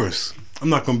 "Of course." I'm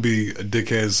not gonna be a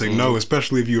dickhead and say no,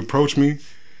 especially if you approach me.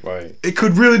 right. It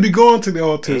could really be going to the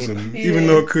autism, even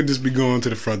though it could just be going to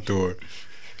the front door.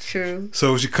 True.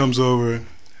 So she comes over.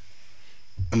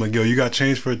 I'm like, "Yo, you got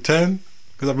change for a 10?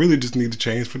 Because I really just need to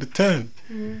change for the 10.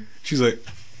 She's like,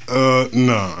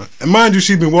 nah. And mind you,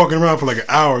 she's been walking around for like an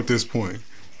hour at this point.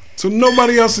 So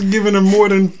nobody else is giving her more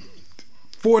than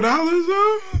 $4,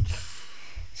 though?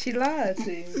 She lied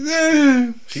to you.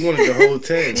 Yeah. She wanted the whole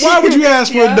 10. Why would you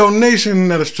ask for a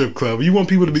donation at a strip club? You want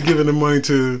people to be giving the money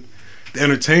to the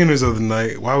entertainers of the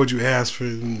night. Why would you ask for...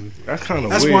 That's kind of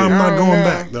weird. That's why I'm not going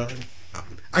back, dog.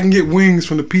 I can get wings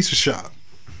from the pizza shop.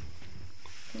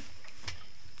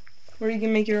 Or you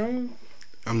can make your own.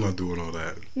 I'm not doing all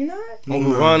that. You not?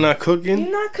 Uncle Ron not cooking?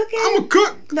 You not cooking? I'm a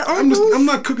cook. The I'm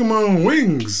not cooking my own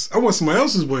wings. I want somebody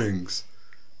else's wings.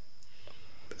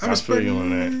 I feel you on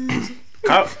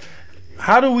that.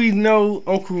 How do we know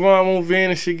Uncle Ron won't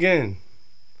vanish again?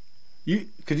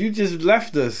 Cause you just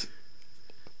left us.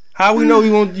 How we know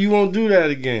you won't do that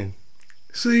again?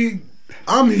 See,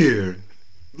 I'm here.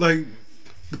 Like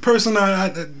the person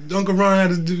Uncle Ron had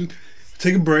to do,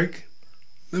 take a break.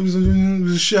 It was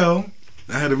a show.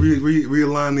 I had to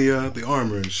realign the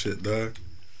armor and shit, dog.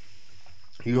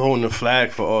 You holding the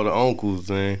flag for all the uncles,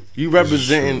 man. You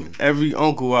representing every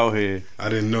uncle out here. I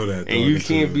didn't know that, dog. And you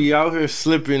can't be out here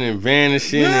slipping and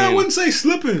vanishing. Nah, I wouldn't say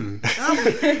slipping. I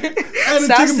had to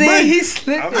Stop take a saying break. he's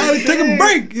slipping. I had to take a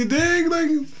break. You dig? Like,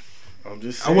 I'm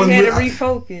just I saying. You had to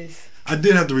refocus. I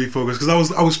did have to refocus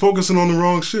because I was focusing on the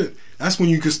wrong shit. That's when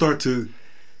you can start to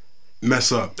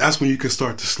mess up. That's when you can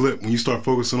start to slip. When you start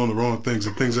focusing on the wrong things,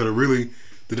 the things that are really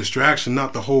the distraction,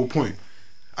 not the whole point.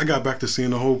 I got back to seeing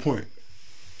the whole point.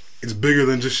 It's bigger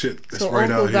than just shit that's so right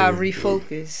Uncle out here. got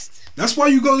refocused. That's why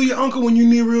you go to your uncle when you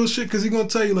need real shit, because he's gonna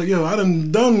tell you like, "Yo, I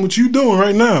done what you doing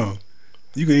right now.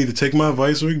 You can either take my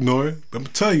advice or ignore it." I'm gonna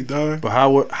tell you, dog. But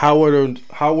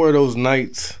how were those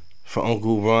nights for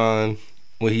Uncle Ron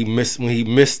when he missed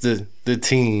the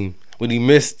team, when he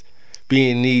missed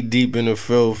being knee deep in the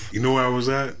filth? You know where I was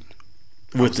at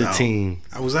with the team.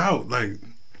 I was out. Like,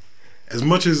 as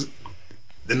much as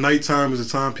the nighttime is the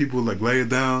time people like lay it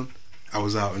down, I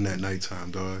was out in that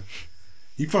nighttime, dog.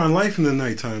 You find life in the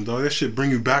nighttime, dog. That shit bring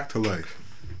you back to life.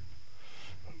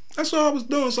 That's all I was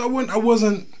doing. So I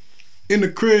wasn't in the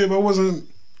crib. I wasn't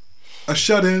a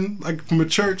shut-in, like from a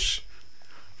church,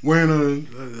 wearing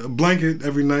a blanket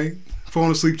every night,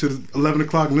 falling asleep to the 11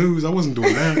 o'clock news. I wasn't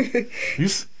doing that.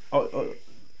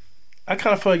 I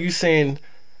kind of feel like you saying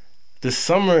the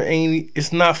summer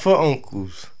it's not for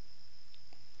uncles.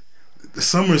 The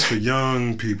summer is for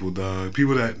young people, dog.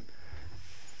 People that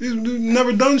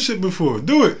never done shit before.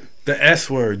 Do it. The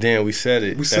S word, damn, we said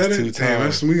it. We said it.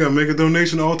 Damn, we gotta make a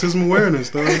donation to autism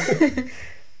awareness, dog.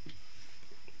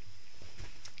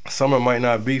 Summer might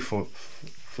not be for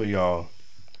y'all.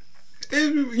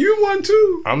 You one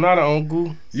too. I'm not an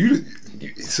uncle. You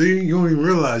see, you don't even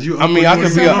realize you. I mean, I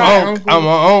could be an uncle. I'm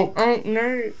an uncle. Unc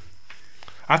nerd.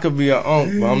 I could be an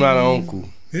uncle, but I'm not an uncle.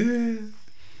 Yeah.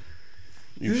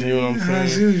 You see what I'm I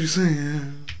see saying? what you're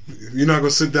saying. You're not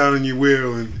gonna sit down in your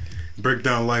wheel and break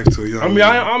down life to a young. I mean,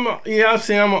 man. I'm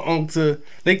saying I'm an uncle.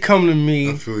 They come to me.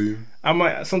 I feel you.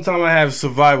 Sometimes I have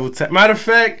survival. Matter of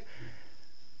fact,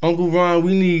 Uncle Ron,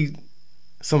 we need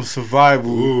some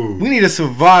survival. Ooh. We need a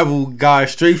survival guy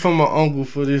straight from my uncle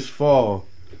for this fall.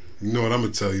 You know what I'm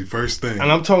gonna tell you? First thing.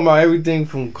 And I'm talking about everything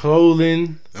from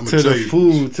clothing I'ma to tell the you.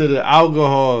 food to the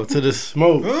alcohol to the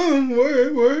smoke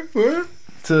Word.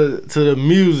 to the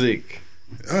music.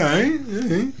 All right.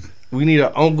 We need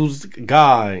an uncle's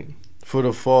guide for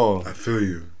the fall. I feel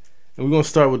you. And we're gonna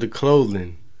start with the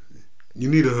clothing. You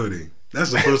need a hoodie.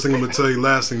 That's the first thing I'm gonna tell you.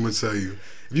 Last thing I'm gonna tell you.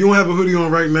 If you don't have a hoodie on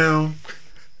right now,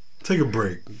 take a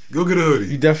break. Go get a You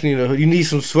hoodie. definitely need you need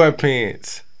some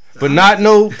sweatpants. But not these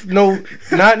Don't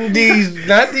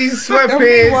be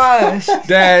sweatpants. washed.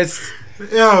 That's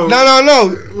Yo.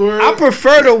 no. Word. I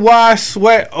prefer to wash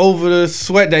sweat over the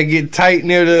sweat that get tight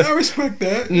near I the respect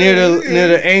that. near Yeah.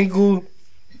 the ankle.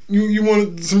 You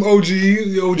want some OG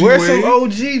Wear way? some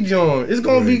OG joint. It's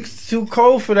gonna be Right. too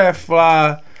cold for that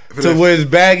fly For to that- where it's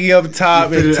baggy up top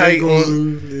and fitted tight ankles on.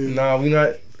 and- yeah. Nah, we not.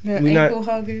 The We not- ankle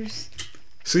huggers.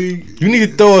 See, You need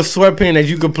to throw a sweatpant that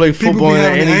you could play people football be in at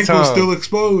having any ankles time. still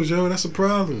exposed, yo. That's a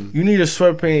problem. You need a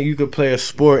sweatpant you could play a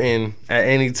sport in at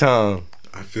any time.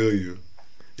 I feel you.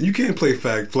 You can't play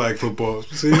flag football.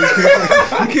 See, you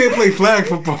can't play flag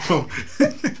football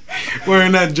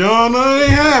wearing that John. It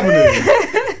ain't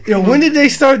happening. Yo, when did they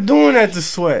start doing that to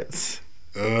sweats?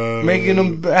 Uh, Making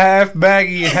them half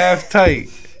baggy and half tight.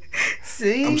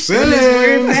 See? I'm When saying. this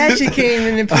weird fashion came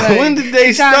into play. When did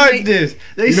they try to start make- this?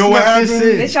 They You know what snuck this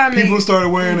happened? in. They try to make, People started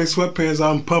wearing their sweatpants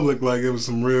out in public like it was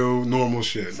some real normal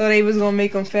shit. so they was gonna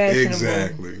make them fashionable.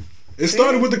 Exactly. It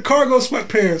started with the cargo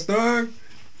sweatpants, dog.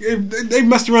 They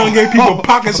messed around and gave people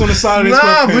pockets on the side of their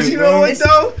Nah, sweatpants. but you know dog. what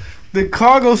though? The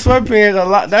cargo sweatpants, a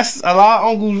lot of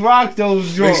uncles rock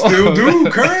those They joints. still do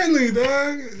currently,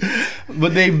 dog.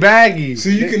 But they baggy.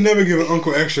 See, you can never give an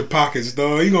uncle extra pockets,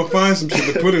 dog. You gonna find some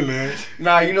shit to put in there.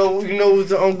 Nah, you know what's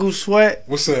the uncle sweat?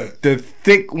 What's that? The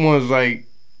thick ones, like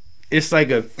it's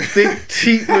like a thick,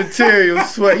 cheap material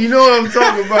sweat. You know what I'm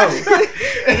talking about?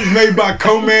 It's made by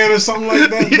Co-Man or something like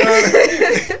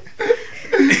that,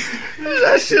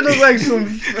 That shit look like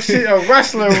some shit a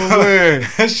wrestler would wear. dog.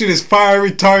 That shit is fire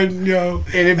retardant, yo.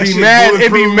 And it That be shit mad,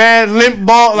 bulletproof. limp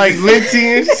ball, like linty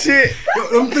and shit. Yo,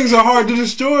 them things are hard to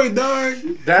destroy, dog.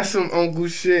 That's some uncle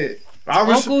shit.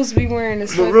 Uncles be wearing the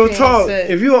But real sweatpants talk,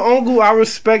 that- if you an uncle, I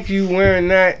respect you wearing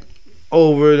that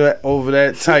over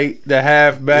that tight, the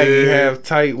half baggy, Yeah. half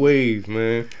tight wave,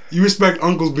 man. You respect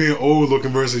uncles being old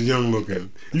looking versus young looking.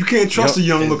 You can't trust a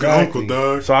young looking Exactly. uncle,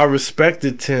 dog. So I respect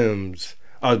the Tims,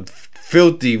 a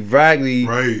filthy, raggedy,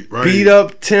 Right. beat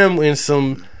up Tim in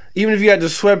some. Even if you got the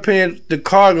sweatpants, the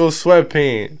cargo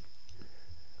sweatpants,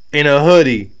 in a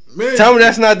hoodie. Man, Tell me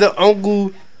that's not the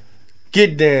uncle.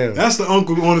 Get down. that's the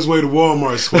uncle on his way to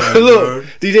Walmart swag. Look, dog.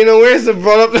 DJ No Answer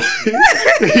brought up.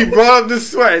 He brought up the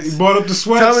sweats. He bought up the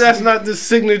sweats. Tell me that's not the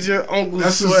signature uncle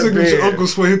That's the sweatband. signature uncle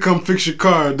sweat. He'll come fix your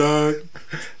car, dog.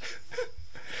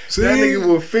 See? That nigga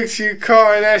will fix your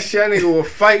car and that shit. That nigga will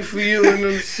fight for you and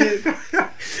them shit.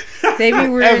 They be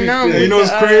wearing them. Everything. Hey, you know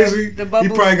what's crazy? The He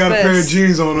bubble probably got a pair of vest.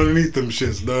 jeans on underneath them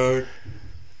shits, dog.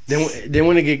 Then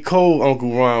when it get cold,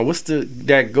 Uncle Ron, what's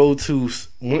that go to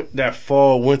that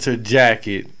fall winter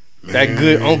jacket? That Man,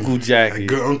 good uncle jacket. That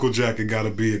good uncle jacket gotta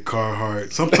be a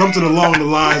Carhartt. Something along the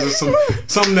lines of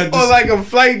something that Or just like a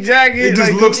flight jacket. it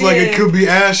just looks like it yeah. could be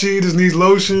ashy. It just needs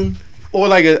lotion. Or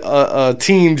like a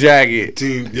team jacket.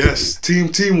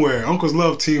 Teamwear. Uncles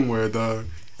love teamwear, dog.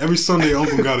 Every Sunday,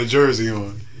 uncle got a jersey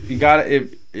on. You gotta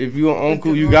if you an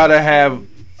uncle, you gotta have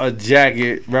a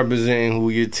jacket representing who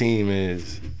your team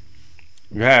is.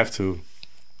 You have to.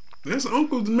 That's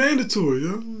uncle's mandatory,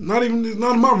 yo. Not in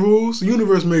my rules. The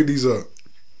universe made these up.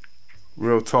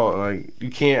 Real talk, like you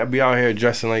can't be out here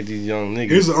dressing like these young niggas.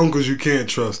 Here's the uncles you can't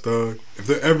trust, dog. If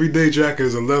their everyday jacket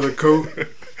is a leather coat,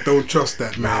 don't trust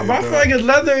that man. But I feel dog. like a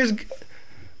leather is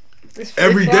It's pretty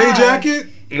Everyday fly. jacket,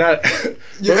 not.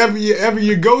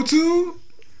 your go to.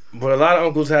 But a lot of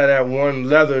uncles have that one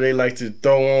leather they like to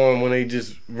throw on when they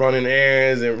just running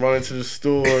errands and running to the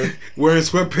store Wearing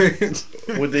sweatpants.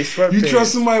 with their sweatpants. You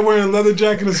trust somebody wearing a leather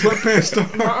jacket and sweatpants,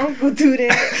 dog? My uncle do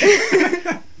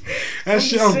that.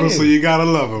 That's your I'm uncle, saying. so you gotta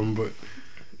love him. But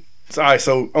All right,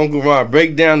 so Uncle Ron,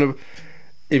 break down the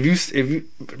if you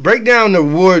break down the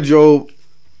wardrobe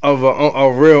of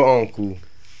a real uncle.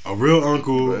 a real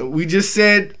uncle, We just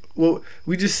said what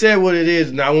it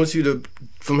is. Now I want you to,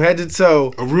 from head to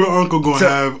toe. gonna So-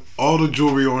 have all the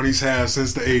jewelry on he's had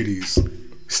since the 80s.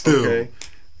 Still, Okay.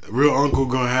 A real uncle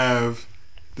gonna have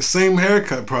the same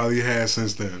haircut probably he had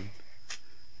since then.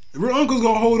 The real uncle's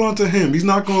gonna hold on to him. He's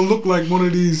not gonna look like one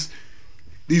of these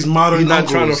modern He's not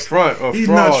uncles. trying to front or He's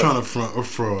fraud. not trying to front or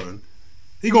fraud.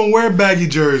 He gonna wear baggy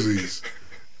jerseys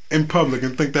in public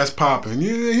and think that's popping.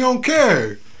 He don't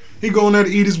care. He going there to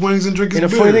eat his wings and drink his And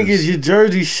the beers. funny thing is, your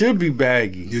jersey should be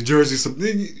baggy. Your jersey.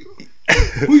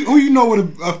 Who you know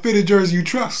with a fitted jersey you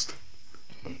trust?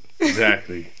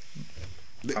 Exactly.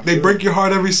 They break your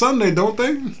heart every Sunday, don't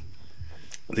they?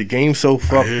 The game's so I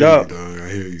fucked hear up you, dog. I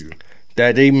hear you.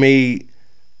 that they made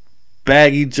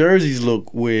baggy jerseys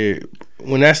look weird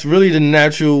when that's really the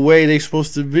natural way they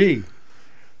supposed to be.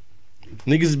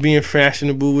 Niggas being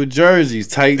fashionable with jerseys,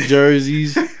 tight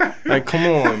jerseys. Like, come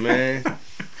on, man.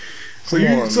 So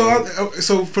Come on,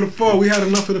 so for the fall, we had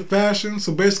enough of the fashion.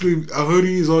 So basically, a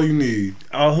hoodie is all you need,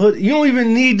 A hood. You don't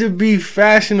even need to be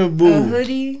fashionable. A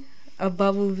hoodie, a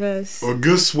bubble vest, or a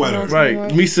good sweater. Right.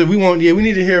 Misa, we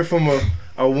need to hear from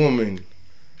a woman.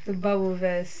 the bubble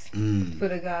vest for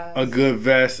the guys. A good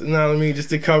vest. No, I mean just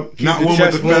to cover. Keep Not the one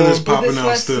chest with the feathers warm. popping With the out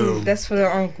sweatsuit, still. that's for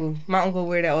the uncle. My uncle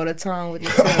wear that all the time with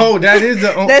his Oh, that is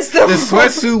the That's the-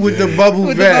 sweatsuit with the Yeah. bubble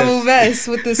with vest. the bubble vest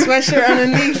with the sweatshirt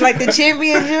underneath, like the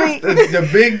champion joint. The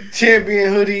big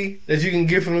champion hoodie that you can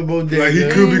get from the bodega. Like he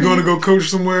could be going to go coach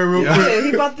somewhere real Yeah. quick. Yeah, he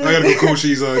about to. I gotta go coach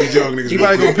these young niggas. He real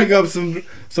about to go quick. pick up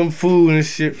some food and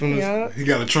shit from the Yeah. He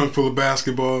got a trunk full of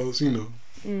basketballs, you know.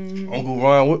 Uncle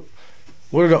Ron.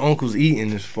 What are the uncles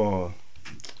eating this fall?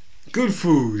 Good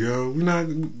food, yo. We not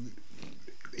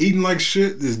eating like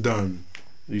shit is done.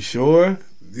 You sure?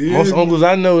 Yeah, Most uncles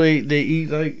I know they eat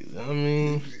like, I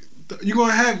mean, you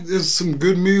gonna have there's some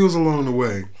good meals along the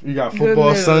way. you got Good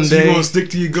football meals. So you Sunday. gonna stick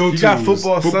to your go-tos. You got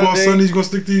football Sunday. Sundays. You gonna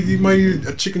stick to you might eat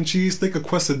a chicken cheese steak, a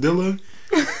quesadilla.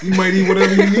 You might eat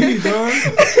whatever you need, dog.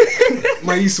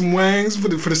 Might eat some wings for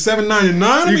the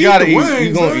 $7.99. You gotta eat. Wings,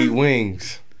 You gonna dog. eat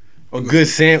wings. A good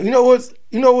sandwich.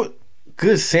 You know what?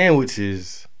 Good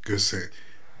sandwiches. Good say.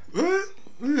 What?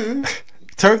 Yeah.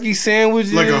 Turkey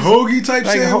sandwiches. Like a hoagie type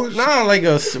Like sandwich. like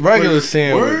a regular Like,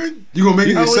 sandwich. Word? You gonna make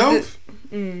it Oh, with yourself?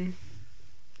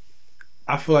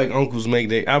 I feel like uncles make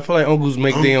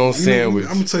their own sandwich.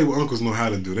 I'm gonna tell you what uncles know how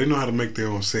to do. They know how to make their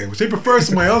own sandwich. They prefer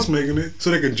somebody else making it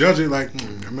so they can judge it. Like,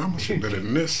 I'm shit better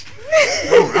than this.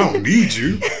 I don't need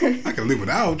you. I can live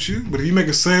without you. But if you make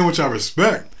a sandwich I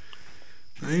respect,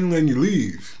 I ain't letting you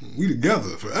leave. We together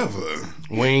forever.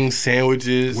 Wings,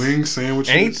 sandwiches. Wing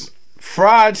sandwiches. Ain't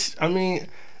fried. I mean,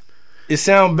 it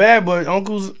sound bad, but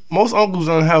most uncles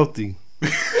unhealthy.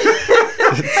 Am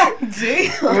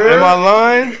I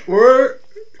lying? Word.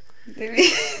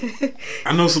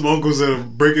 I know some uncles that are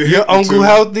breaking. Your uncle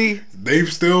healthy? They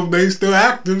still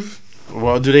active.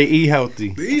 Well, do they eat healthy?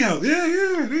 They eat healthy.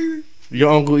 Yeah. They,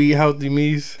 Your uncle eat healthy,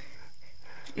 Mies?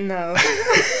 No,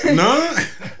 nah.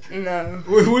 no.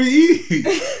 What do you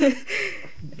eat?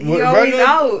 He What, always regular?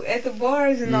 out at the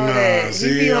bars and all that. He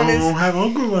See, be I on his. don't have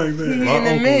uncle like He be that. My in the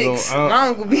uncle mix. don't- My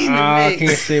uncle be in the I mix.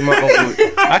 can't say my uncle.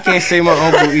 I can't say my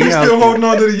uncle eat You still healthy. holding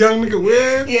on to the young nigga?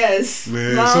 Where? Yes,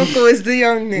 Man, my uncle is the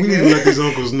young We need to nigga. let these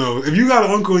uncles know. If you got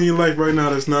an uncle in your life right now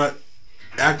that's not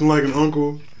acting like an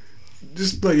uncle,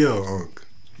 just like, yo, uncle.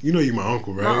 You know you my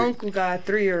uncle, right? My uncle got a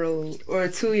 3-year-old or a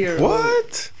 2-year-old.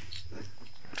 What?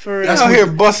 For That's real. Out here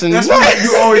busting That's nuts. what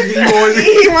you always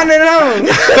He one of those.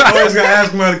 always gotta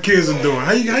ask them how the kids are doing.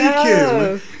 How your kids,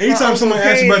 man? Anytime My somebody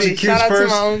uncle asks you about your crazy. kids Shout out to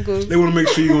first, my uncle. they want to make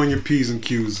sure you're on your P's and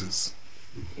Q's.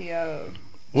 Yo.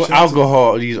 What Shout out to-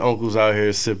 alcohol are these uncles out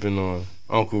here sipping on?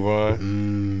 Uncle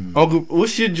Ron. Uncle,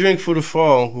 what's your drink for the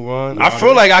fall, Uncle Ron? I Water.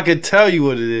 feel like I could tell you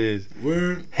what it is.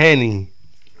 Word. Henny.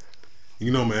 You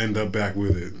know I'm gonna end up back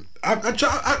with it.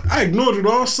 I ignored it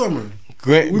all summer.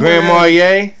 We Grand might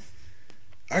Marnier.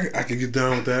 I could get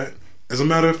down with that. As a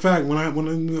matter of fact, when I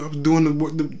was doing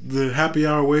the happy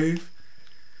hour wave,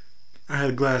 I had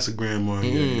a glass of Grand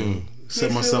Marnier. yo. Set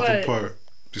Mix myself with what? apart.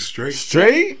 Just straight.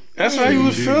 Straight? That's how you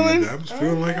was Indeed. feeling? I was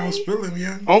feeling like I was feeling,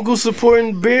 yeah. Uncle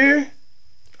supporting beer?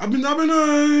 I've been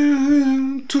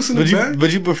twisting But it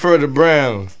back. you prefer the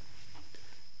brown.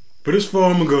 But this fall,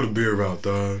 I'm gonna go the beer route,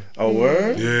 dog. A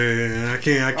word? Yeah, I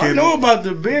can't. I know about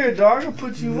the beer, dog. I can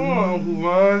put you on, Uncle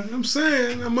Ron. I'm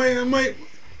saying, I might.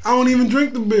 I don't even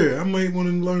drink the beer. I might want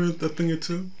to learn a thing or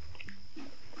two.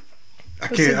 I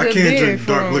What's a can't good beer drink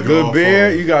dark from? liquor. Good all beer,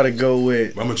 fall. you gotta go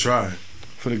with. I'm gonna try.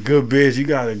 For the good beers, you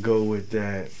gotta go with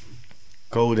that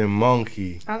Golden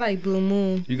Monkey. I like Blue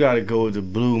Moon. You gotta go with the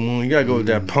Blue Moon. You gotta go with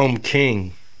that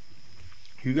Pumpkin.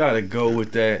 You gotta go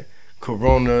with that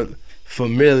Corona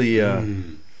Familia.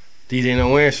 DJ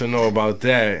No Answer know about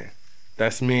that.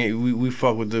 That's me. We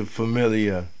fuck with the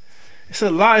Familia. It's a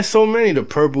lot. It's so many. The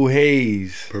Purple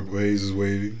Haze. Purple Haze is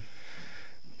wavy.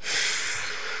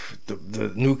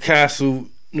 The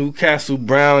Newcastle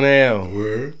Brown Ale.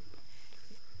 Word.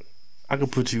 I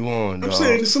could put you on, I'm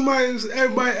dog. saying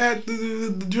everybody at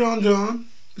the John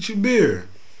with your beer.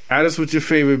 Add us with your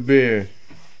favorite beer.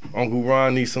 Uncle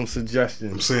Ron needs some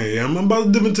suggestions. I'm saying, yeah, I'm about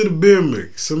to dip into the beer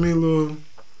mix. Send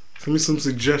me some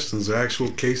suggestions or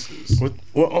actual cases.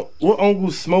 What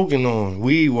Uncle's smoking on,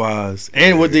 weed wise,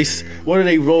 and what are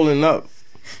they rolling up?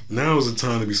 Now is the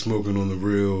time to be smoking on the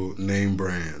real name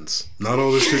brands. Not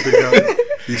all this shit that got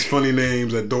these funny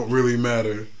names that don't really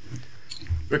matter.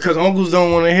 Because uncles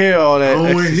don't want to hear all that. I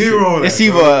don't want to hear all that. It's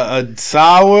either a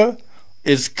sour,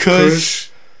 it's Kush,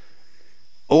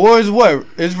 or it's what?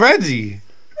 It's Reggie.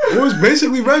 Or it's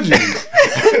basically Reggie.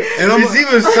 It's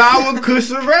either sour,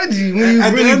 Kush, or Reggie when you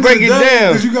at the really end break of the it day, down.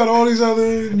 because you got all these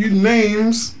other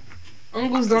names.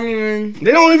 Uncles don't even.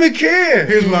 They don't even care.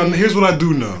 Here's what I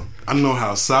do know. I know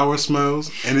how sour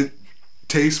smells and it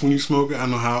tastes when you smoke it. I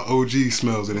know how OG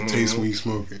smells and it tastes when you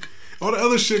smoke it. All the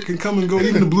other shit can come and go.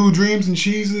 Even the Blue Dreams and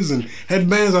cheeses and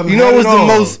headbands. I done had it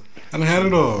all. I done had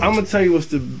it all. I'm gonna tell you what's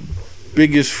the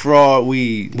biggest fraud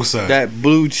weed. What's that? That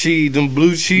blue cheese. Them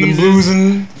blue cheeses. Them blues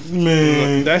and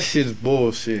man. That shit's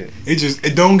bullshit.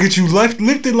 It don't get you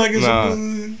lifted like it's. Nah.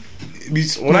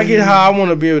 When I get high, I want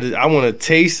to be able to. I want to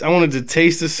taste. I wanted to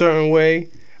taste a certain way.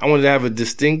 I wanted to have a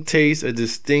distinct taste, a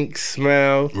distinct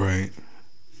smell. Right.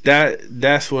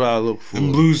 That's what I look for.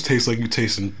 Them blues taste like you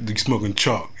smoking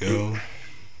chalk, yo.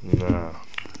 Nah.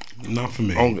 Not for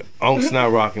me. Unc's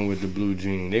not rocking with the blue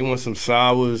dream. They want some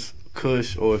sours,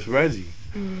 Kush, or it's Reggie.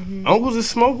 Mm-hmm. Uncle's a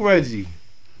smoke Reggie.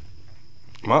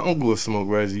 My uncle will smoke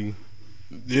Reggie.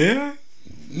 Yeah?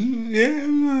 Yeah,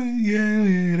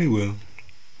 they will.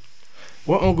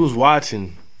 What uncle's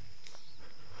watching?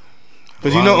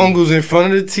 Because you know uncle's in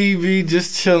front of the TV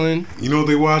just chilling. You know what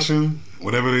they watching?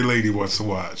 Whatever their lady wants to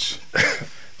watch.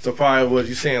 So probably what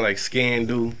you saying, like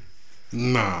Scandal,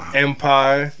 Nah.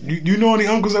 Empire. You know any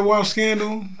uncles that watch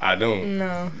Scandal? I don't.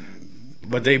 No.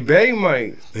 But they bae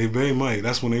might. They bae might.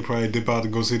 That's when they probably dip out to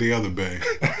go see the other bae.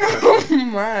 Oh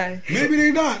my. Maybe they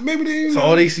not. Maybe they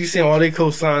So not. you saying all they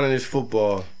co-signing is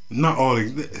football. Not all they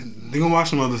gonna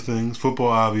watch some other things. Football,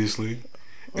 obviously.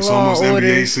 It's Law almost and Order.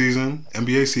 NBA season.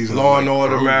 NBA season. Law is and like,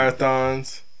 Order bro.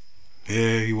 marathons.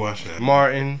 Yeah, he watched that.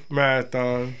 Martin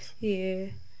marathons. Yeah.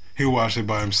 He watched it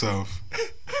by himself.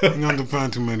 You don't have to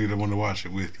find too many that want to watch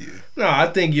it with you. No, I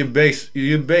think your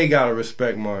bae gotta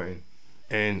respect Martin.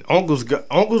 And uncles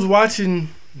watching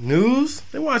news.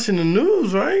 They watching the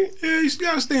news, right? Yeah, you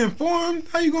gotta stay informed.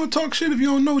 How you gonna talk shit if you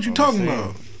don't know what you're talking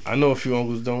about? I know a few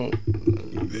uncles don't.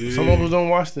 Yeah. Some uncles don't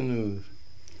watch the news.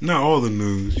 Not all the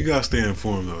news. You gotta stay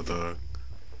informed though, dog.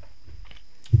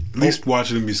 At least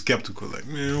watch it and be skeptical. Like,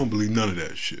 man, I don't believe none of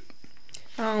that shit.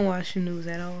 I don't watch the news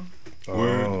at all.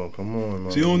 Word. Oh, come on,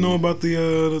 man. So you don't know about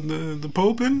the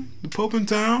Pope in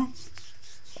town?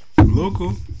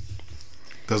 Local.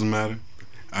 Doesn't matter.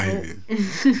 I hear you.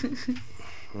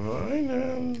 All right,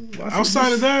 now.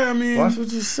 Outside of that, I mean, Watch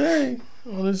what you say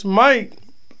on this mic.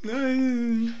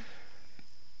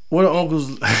 What are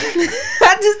uncles?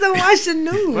 I just don't watch the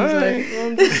news. Right,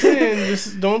 I'm just saying,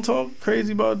 just don't talk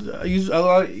crazy about. I feel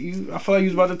like you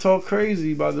was about to talk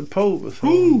crazy about the Pope or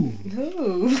something.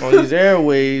 Who? On these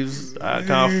airwaves. I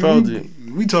kind of felt it.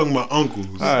 we talking about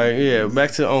uncles. All right, yeah,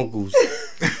 back to uncles.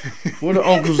 What are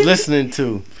uncles listening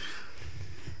to?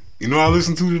 You know what I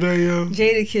listened to today, yo?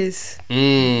 Jadakiss.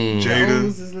 Jada. Jada.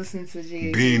 Uncles is listening to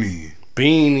Jada. Beanie.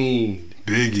 Beanie.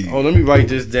 Biggie. Oh, let me write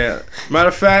this down. Matter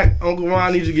of fact, Uncle Ron,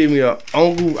 I need you to give me an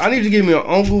Uncle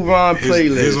Ron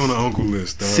playlist. His on the uncle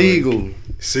list, dog.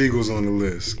 Siegel's on the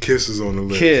list. Kiss is on the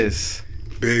list. Kiss.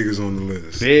 Big is on the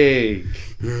list. Big.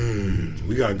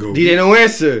 We gotta go. DJ No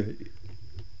Answer.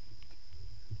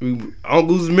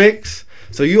 Uncle's mix.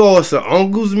 So you owe us an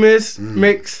Uncle's mix,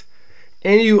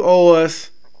 and you owe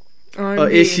us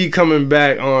Is She Coming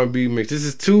Back R&B mix. This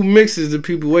is two mixes that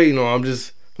people waiting on. I'm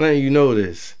just letting you know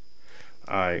this.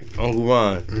 All right, Uncle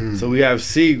Ron. So we have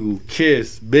Siegel,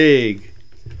 Kiss, Big.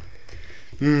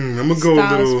 I'm gonna go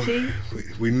Styles a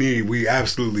little. We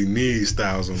absolutely need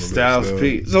Styles on the Styles list.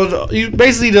 P. So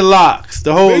basically the locks,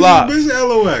 the whole locks. Basically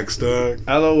LOX, dog.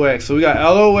 LOX. So we got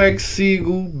LOX,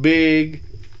 Siegel, Big,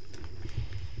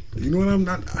 You know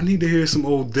what? I need to hear some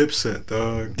old Dipset,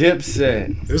 dog.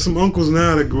 Dipset, There's some uncles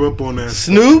now that grew up on that.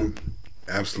 Snoop. stuff.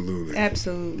 Absolutely.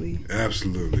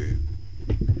 Absolutely.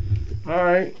 All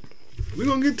right. We're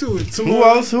gonna get to it. Who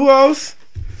else? I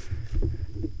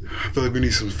feel like we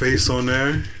need some face on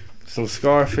there. Some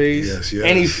Scarface. Yes.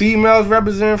 Any females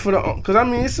representing for the? Because I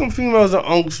mean, there's some females that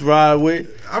Unks ride with.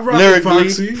 I ride with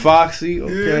Lyrically, Foxy.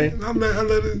 Okay. Yeah, I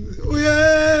let it. Oh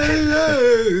yeah.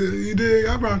 You dig?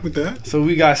 I rock with that. So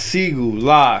we got Sigel,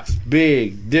 Locks,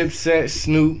 Big, Dipset,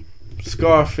 Snoop,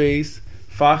 Scarface,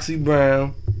 Foxy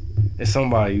Brown, and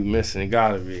somebody you missing. It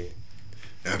gotta be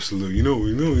Absolutely. You know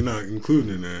we're not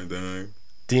including in that, dog.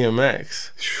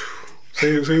 DMX,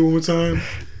 Say it one more time.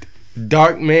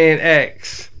 Darkman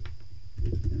X.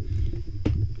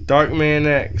 Darkman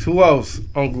X. Who else?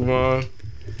 Uncle Ron.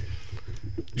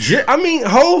 I mean,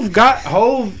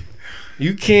 Hove.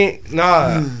 You can't.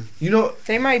 Nah. You know.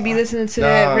 They might be listening to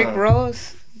that Rick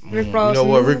Ross. Rick Ross. You know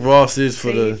what move. Rick Ross is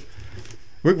for the.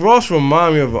 Rick Ross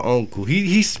remind me of an uncle.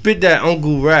 He spit that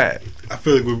uncle rap. I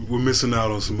feel like we're missing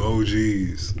out on some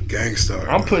OGs. Gangstar.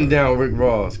 I'm putting down Rick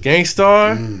Ross.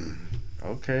 Gangstar.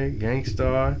 Okay,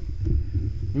 Gangstar.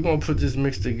 We're gonna put this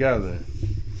mix together.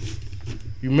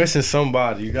 You missing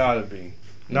somebody. You gotta be.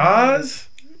 Nas.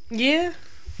 Yeah.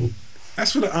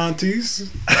 That's for the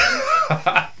aunties.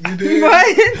 You did?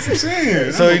 What? I'm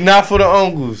saying. So you're not for the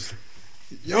uncles.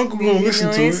 Your uncle gonna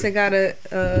listen to it. Got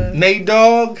a Nate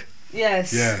Dogg.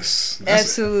 yes. Yes. That's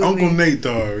Absolutely. Uncle Nate,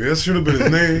 dog. That should have been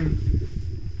his name.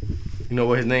 You know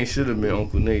what his name should have been?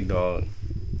 Uncle Nate Dogg.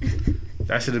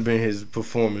 That should have been his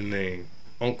performing name.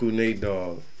 Uncle Nate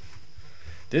Dogg.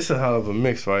 This a hell of a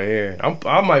mix right here.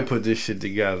 I might put this shit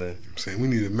together. I'm saying we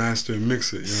need to master and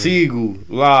mix it. Sigel,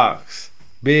 Locks,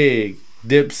 Big,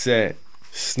 Dipset,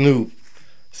 Snoop,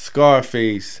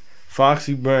 Scarface,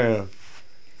 Foxy Brown,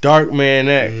 Darkman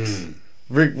X,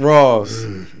 Rick Ross,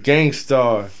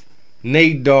 Gangstar,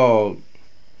 Nate Dogg.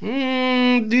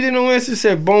 Didn't know answer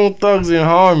said Bone Thugs and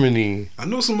Harmony. I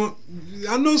know some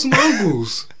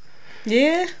uncles.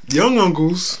 Yeah. Young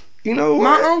uncles. You know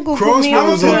what? My uncle Cross put me I'm on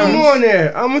Brothers gonna put to them uncles. on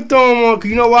there. I'm gonna throw them on. 'Cause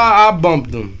you know why? I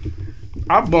bumped them.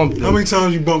 How many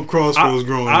times you bumped Crossroads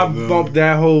growing I up? though? bumped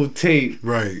that whole tape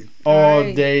Right. all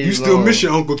Right. day. You still long. miss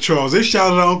your Uncle Charles. They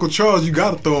shouted out Uncle Charles. You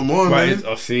gotta throw him on, Right. man.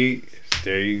 Oh, see,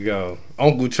 there you go.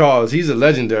 Uncle Charles. He's a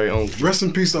legendary uncle. Rest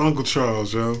in peace to Uncle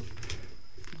Charles, yo.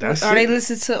 That's Are they it.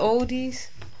 listening to oldies?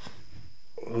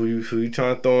 Who you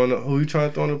trying to throw on the? Who you trying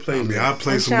to throw on the I playlist? mean, I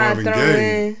play I'm some trying Marvin to throw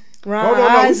Gaye. in Ron Hold on,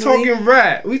 no, we Isley. talking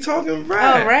rap. We talking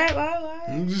rap. Oh, rap. All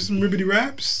right. Just some ribbity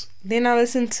raps. Then I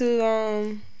listen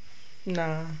to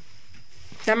nah.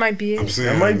 That might be I'm it. saying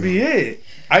That might be it.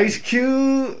 Ice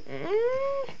Cube.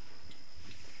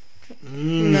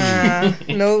 Nah,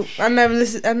 nope. I never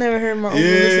heard my uncle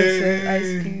listen to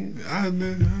Ice Cube. I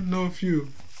know a few.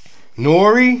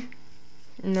 Nori.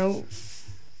 Nope.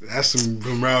 That's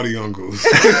some rowdy uncles.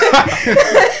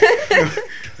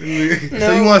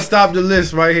 So you want to stop the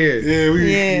list right here?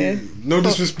 Yeah. No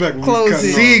disrespect. we Close cutting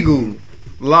it. off. Sigel,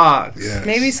 Locks, Yes.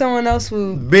 Maybe someone else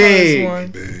will Big. tell us one.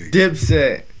 Big.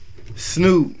 Dipset,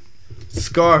 Snoop,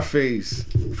 Scarface,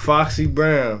 Foxy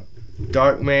Brown,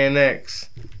 Darkman X,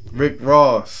 Rick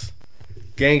Ross,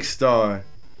 Gangstar,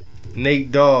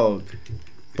 Nate Dogg,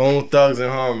 Bone Thugs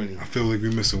and Harmony. I feel like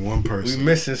we're missing one We person.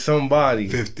 missing somebody.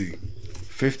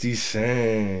 50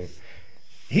 Cent.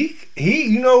 He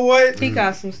you know what? He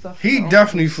got some stuff. He on.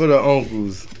 definitely for the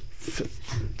uncles.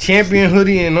 Champion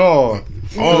hoodie and all.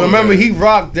 All Remember, that. he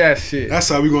rocked that shit. That's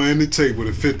how we gonna end the tape with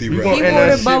a 50 We rap. gonna He end wore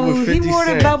that the shit bubble. with He 50 wore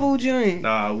the Cent. bubble joint.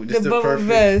 Nah, The this the bubble perfect.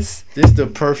 vest. This the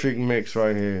perfect mix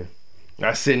right here.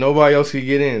 That's it. Nobody else could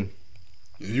get in.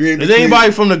 If you ain't Is between-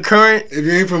 anybody from the current? If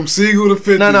you ain't from Sigel to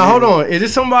 50. No, hold on. Is there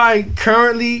somebody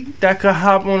currently that could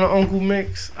hop on the Uncle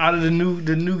mix out of the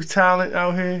new talent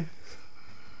out here?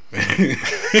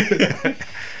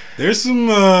 There's some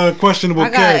questionable I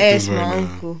gotta characters ask right my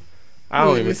now. uncle. I don't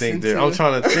Who even listen think that. to I'm it?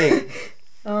 trying to think.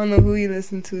 I don't know who he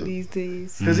listen to these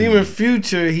days. Because even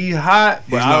Future, he hot,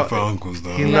 but He's I not don't- for uncles,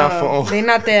 though. He's not for uncles. They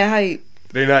not that hype.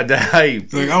 They not that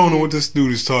hype. Like, I don't know what this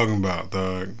dude is talking about,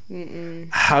 dog.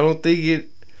 I don't think it.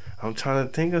 I'm trying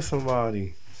to think of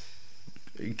somebody.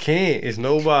 You can't. It's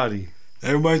nobody.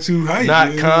 Everybody too hype. Not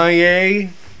man. Kanye.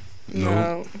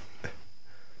 No.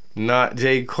 Not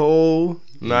J. Cole.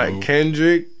 Not Nope.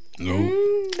 Kendrick. Nope.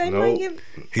 They Nope. might get.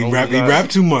 He Oh, rap. He God. rap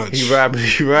too much. He rap.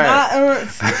 He rap. Not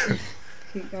us.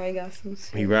 He probably got some shit.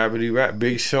 He rap.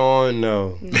 Big Sean.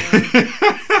 No.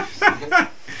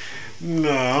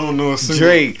 Nah, I don't know a single.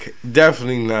 Drake.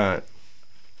 Definitely not.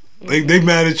 They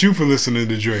mad at you for listening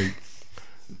to Drake.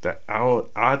 That I don't.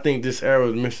 I think this era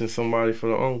is missing somebody for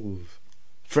the uncles.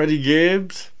 Freddie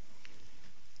Gibbs.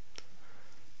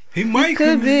 He might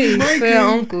Could be He might for could. the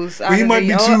uncles. But he Out of might the-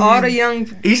 be all, too- all the young.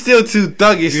 He's still too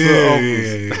thuggish for Yeah,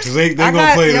 uncles. because they I gonna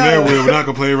got- play it yo. their way. We're not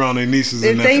gonna play around their nieces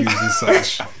and If they- nephews and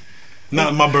such.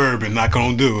 Not my bourbon. Not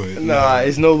gonna do it. Nah,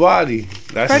 it's nobody.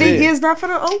 That's Freddie it. Gibbs not for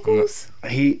the uncles.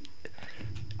 He.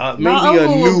 maybe My a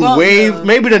uncle would new bump wave. though.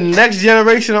 Maybe the next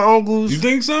generation of uncles. You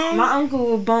think so? My uncle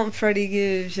will bump Freddie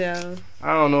Gibbs, yo.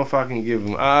 I don't know if I can give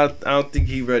him. I don't think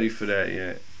he's ready for that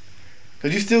yet.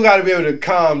 Cause you still got to be able to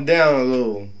calm down a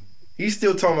little. He's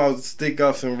still talking about stick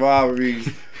ups and robberies.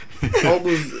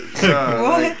 Uncles, nah,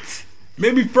 What? like,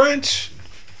 Maybe French.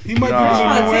 He might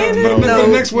Nah. be No, the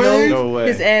next wave. no way.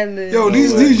 His ad-lib. Yo,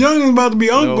 these youngins about to be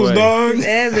uncles, way. dog. His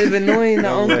ad-lib annoying the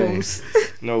No way. uncles.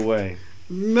 No way.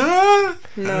 Nah.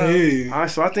 No. Hey. All right,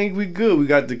 so I think we good. We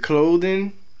got the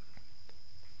clothing.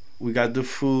 We got the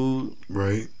food.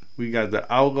 Right. We got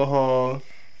the alcohol.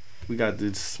 We got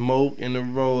the smoke and the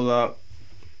roll up.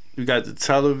 We got the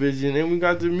television and we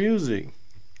got the music.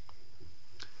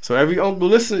 So every uncle,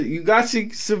 listen, you got your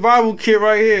survival kit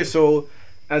right here. So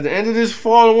at the end of this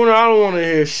fall and winter, I don't want to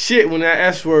hear shit when that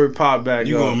S word pop back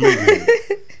You up. gonna make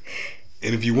it.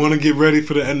 And if you want to get ready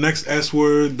for the next S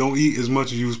word, don't eat as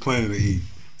much as you was planning to eat.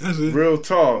 That's it. Real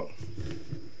talk.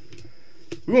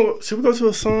 Should we go to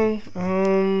a song?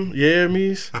 Yeah,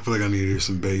 Mies. I feel like I need to hear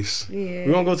some bass. Yeah.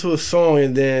 We're gonna go to a song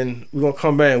and then we're gonna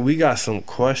come back and we got some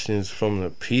questions from the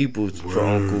people for Word.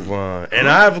 Uncle Ron. And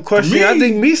I have a question. Me? I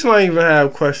think Mies might even have a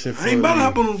question for I ain't about to you.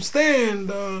 hop on the stand,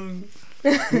 dog.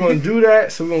 We're gonna do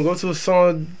that. So we're gonna go to a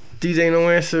song. DJ No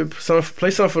Answer.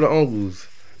 Play something for the uncles.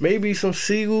 Maybe some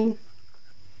Seagull.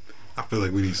 I feel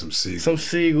like we need some season. Some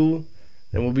Seagull.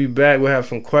 And we'll be back. We'll have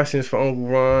some questions for Uncle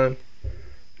Ron.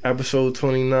 Episode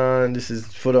 29. This is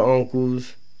for the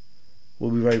uncles. We'll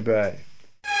be right back.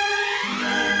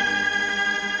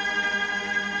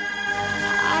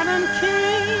 I done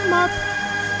came up.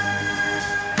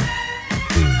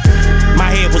 My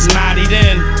head was naughty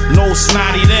then, no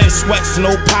snotty then, sweats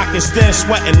no pockets then,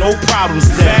 sweating no problems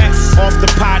then. Off the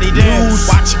potty then,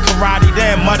 watching karate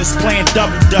then, mothers playing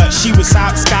double dutch. She was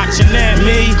hopscotching then,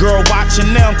 me girl watching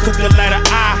them, cook the letter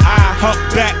I hump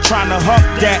back trying to hump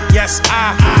that. Yes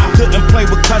I couldn't play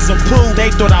with cousin Pooh. They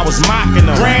thought I was mocking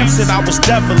them. Graham said I was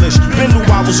devilish, Ben knew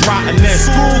I was rotten in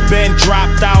school. Ben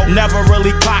dropped out, never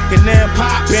really clocking in.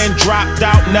 Ben dropped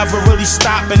out, never really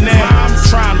stopping in.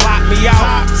 Try and lock me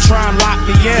out, try and lock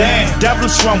me in. Damn,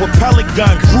 devilish run with pellet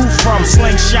gun, grew from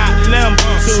slingshotting them,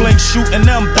 sling shooting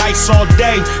them, dice all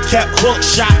day. Kept hook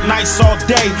shot nights all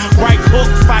day, right hook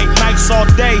fight nights all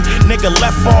day. Nigga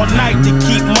left all night to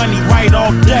keep money right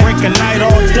all day, break a night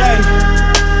all day.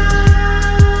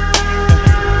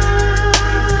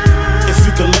 If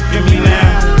you could look at me now,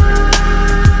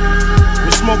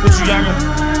 we smoke with you,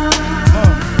 youngin'.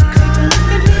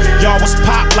 Y'all was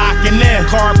pop locking in,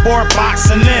 cardboard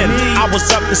boxing in. I was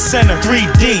up the center,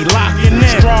 3D locking in.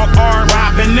 Strong arm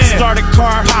robbing in, started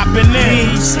car hopping in.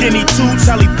 Skinny two,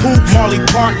 telly poop, Marley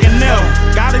parking them.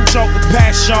 Got a joke with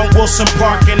Passion, Wilson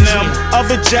parking them.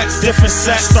 Other jets, different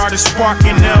sets, started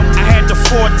sparking them. I had the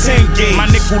 14 gauge, my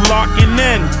nickel locking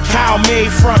in. Kyle made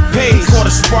front page, caught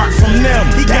a spark from them.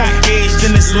 He got engaged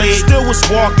in his leg, still was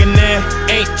walking in.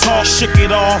 Ain't talk, shook it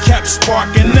off, kept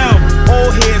sparking them.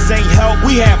 Old heads ain't help,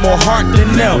 we had more heart than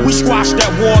them. We squashed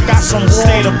that war, got some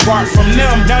stayed apart from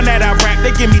them. Now that I rap,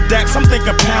 they give me decks, I'm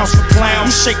thinking pounds for clowns.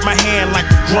 You shake my hand like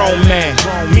a grown man.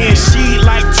 Me and she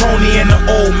like Tony and the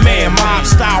old man. Mob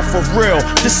style for real,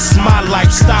 this is my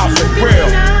lifestyle for real.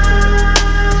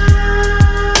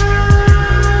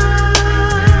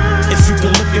 If you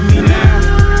could look at me now,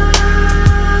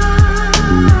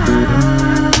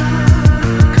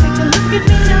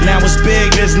 now it's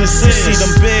big business. You see them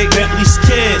big Bentley's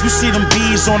kids. You see them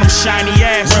bees on them shiny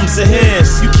ass rims of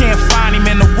his. You can't find him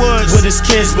in the woods with his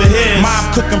kids with his.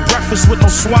 Mom cooking breakfast with no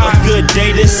swine. A good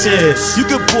day this is. You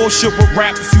can bullshit with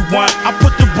rap if you want. I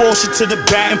put the bullshit to the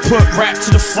back and put rap to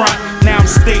the front. Now I'm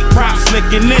state prop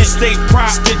flicking it, state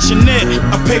prop stitching it.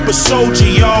 A paper soldier,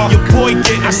 y'all. Your boy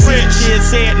getting rich.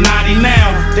 Kids head naughty now.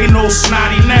 They know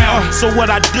snotty now. So what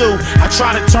I do, I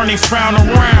try to turn their frown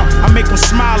around. I make them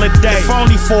smile a day, if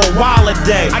only for a while a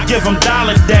day. I give them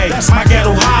dollar day, that's my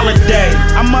ghetto holiday.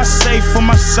 I must say for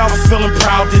myself, I'm feeling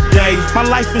proud today. My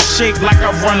life is shaped like I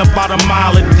run about a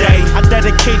mile a day. I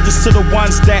dedicate this to the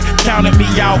ones that counted me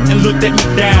out and looked at me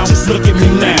down. Just look at me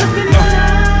now.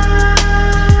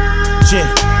 Yeah.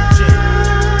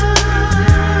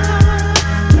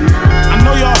 I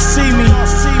know y'all see me.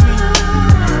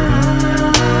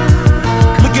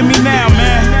 Look at me now,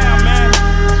 man.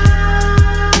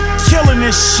 Killing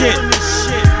this shit.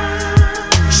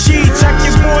 She check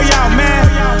your boy out, man.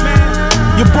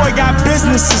 Your boy got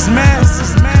businesses, man.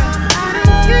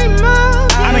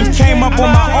 I done came up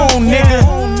on my own, nigga.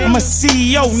 I'm a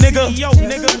CEO, nigga.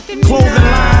 Clothing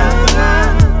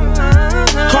line.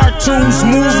 Cartoons,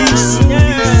 movies,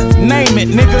 name it,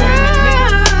 nigga.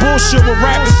 Bullshit with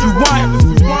rap if you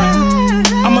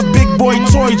want. I'm a big boy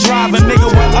toy Troy driving nigga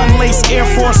with unlaced Air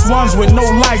Force Ones with no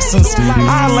license.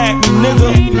 Holla at me, nigga.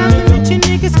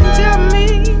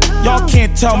 Y'all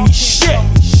can't tell me shit.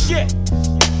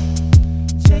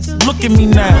 Look at me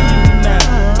now.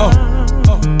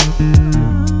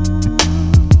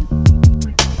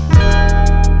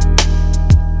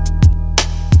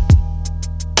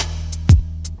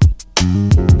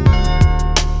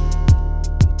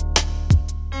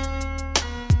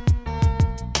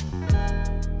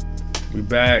 We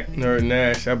back, Nerd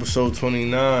Nash, episode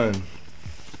 29.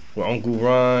 With Uncle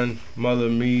Ron, Mother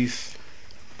Meese,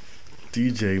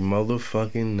 DJ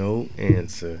motherfucking No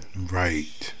Answer.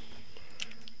 Right.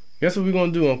 Guess what we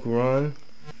gonna do, Uncle Ron?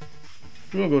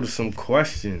 We're gonna go to some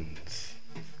questions,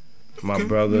 my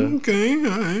brother. Okay,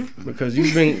 all right. Because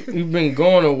you've been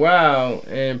going a while,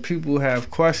 and people have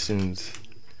questions.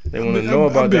 They want to know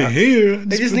about I've been that. here.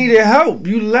 They just needed help.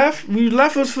 You left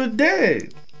us for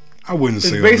dead. I wouldn't It's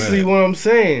say all basically that. what I'm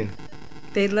saying.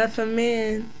 They left him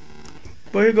in.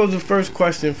 But here goes the first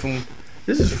question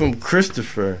this is from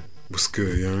Christopher. What's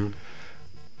good, young?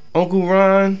 Uncle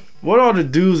Ron, what are the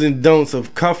do's and don'ts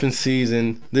of cuffing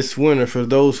season this winter for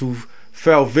those who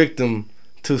fell victim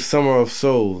to Summer of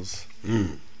Souls?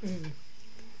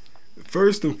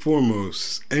 First and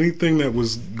foremost, anything that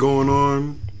was going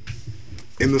on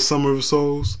in the Summer of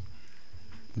Souls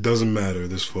doesn't matter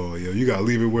this fall, yo. You gotta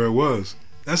leave it where it was.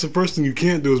 That's the first thing you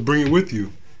can't do is bring it with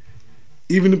you.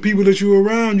 Even the people that you were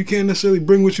around, you can't necessarily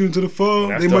bring with you into the fall.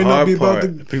 That's They the might not hard be part.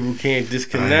 about to. People can't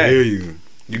disconnect. I hear you.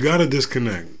 You gotta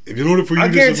disconnect. If in order for you I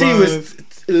to guarantee you survive,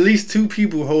 it's at least 2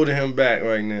 people holding him back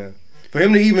right now. For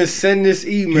him to even send this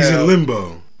email. he's in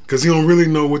limbo because he don't really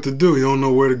know what to do. He don't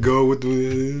know where to go.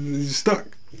 He's stuck.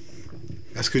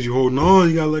 That's because you're holding on.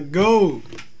 You gotta let go.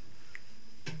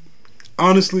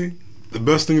 Honestly, the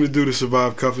best thing to do to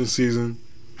survive cuffing season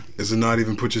is to not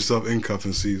even put yourself in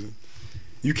cuffing season.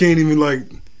 You can't even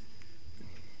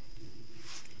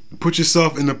put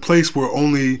yourself in a place where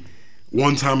only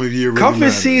one time of year really Cuffing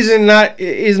matters. season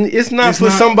it's not It's for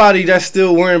not- somebody that's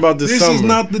still worrying about the This summer. is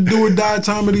not the do or die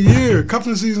time of the year.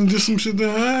 Cuffing season just some shit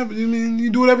that happens. I mean, you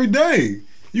do it every day.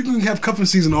 You can have cuffing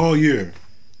season all year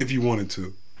if you wanted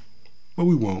to, but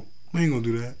we won't. We ain't gonna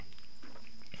do that.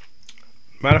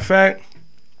 Matter of fact,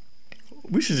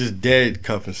 we should just dead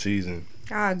cuffing season.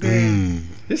 I agree.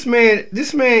 This man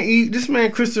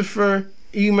Christopher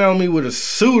emailed me with a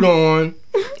suit on,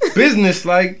 business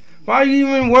like. Why are you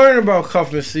even worrying about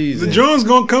cuffing season? The John's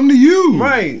gonna come to you.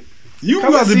 Right. You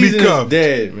Cuffing got to be season is cuffed.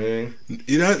 dead, man.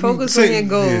 You know, Focus on your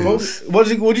goals.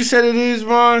 What you said it is,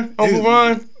 Ron? Uncle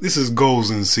Ron? This is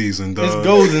goals in season, dog. It's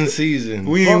golden season.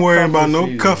 We ain't Fuck worrying about cuffing no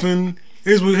season. cuffing.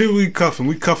 Here we cuffing.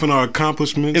 We cuffing our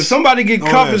accomplishments. If somebody get all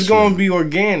cuffed, that it's gonna shit. be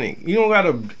organic. You don't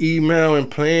gotta email and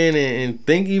plan and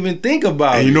think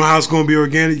about And it. you know how it's gonna be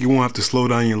organic? You won't have to slow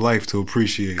down your life to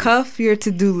appreciate it. Cuff your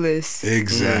to-do list.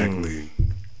 Exactly.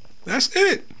 That's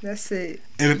it. That's it.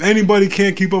 And if anybody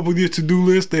can't keep up with your to-do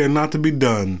list, they are not to be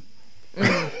done.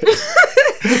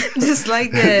 Just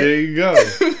like There that. you go.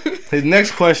 His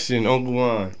next question, Uncle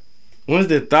Ron. When's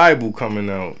the Thibault coming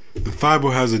out? The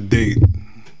Thibault has a date.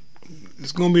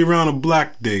 It's gonna be around a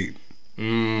black date.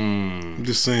 I'm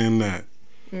just saying that.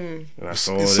 That's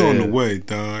all It's it on is. the way,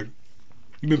 dog.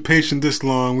 You've been patient this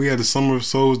long. We had the Summer of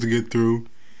Souls to get through.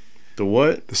 The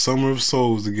what? The Summer of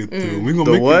Souls to get through. We're gonna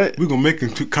The make what? We're gonna make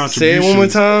contributions. Say it one more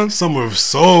time. Summer of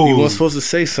Souls. You weren't supposed to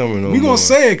say something. We gonna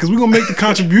say it because we're gonna make the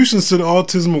contributions to the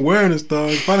autism awareness,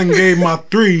 dog. If I done gave my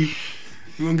 3,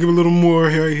 we're gonna give a little more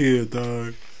right here,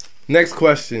 dog. Next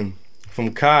question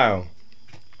from Kyle.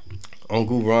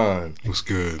 Uncle Ron. What's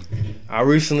good? I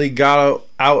recently got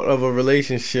out of a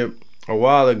relationship a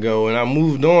while ago and I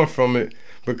moved on from it,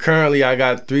 but currently I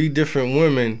got 3 different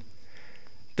women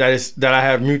that I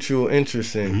have mutual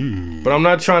interest in. But I'm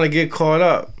not trying to get caught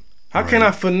up. How can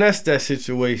I finesse that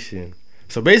situation?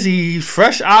 So basically he's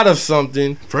fresh out of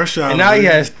something Fresh out. and now he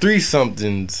man. has 3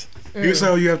 somethings. Here's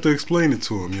how you have to explain it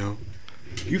to him, yo.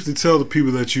 You have to tell the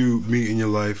people that you meet in your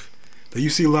life that you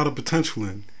see a lot of potential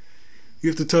in. You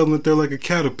have to tell them that they're like a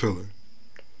caterpillar.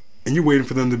 And you're waiting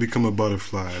for them to become a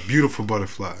butterfly, a beautiful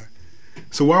butterfly.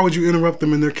 So why would you interrupt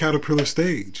them in their caterpillar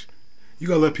stage? You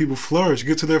gotta let people flourish,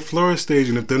 get to their flourish stage,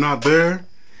 and if they're not there,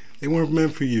 they weren't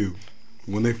meant for you.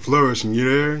 When they flourish and you're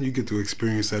there, you get to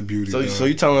experience that beauty. So dog.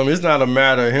 you telling him it's not a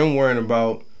matter of him worrying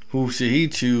about who should he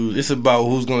choose. It's about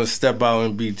who's going to step out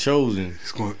and be chosen.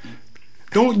 It's going.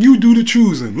 Don't you do the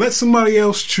choosing. Let somebody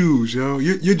else choose, yo.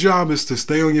 Your job is to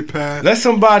stay on your path. Let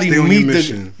somebody Stay on meet your the.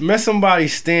 mission. Let somebody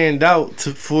stand out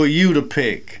for you to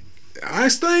pick. I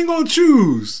still ain't gonna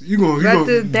choose. You gonna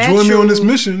Rather that join me on this choose.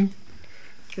 mission.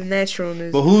 The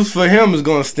naturalness. But who's for him is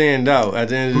gonna stand out at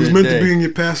the end of Who's the meant day. to be in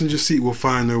your passenger seat will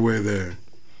find their way there.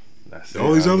 That's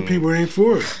All it, these I other mean, people ain't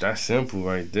for it. That's simple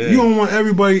right there. You don't want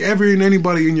everybody, every and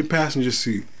anybody in your passenger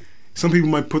seat. Some people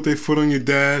might put their foot on your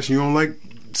dash. You don't like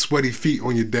sweaty feet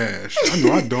on your dash. I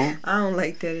know I don't. I don't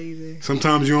like that either.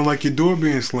 Sometimes you don't like your door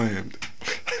being slammed.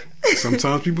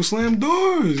 Sometimes people slam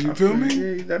doors. You feel me?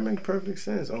 Yeah, that makes perfect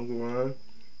sense, Uncle Ron.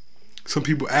 Some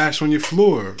people ash on your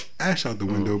floor. Ash out the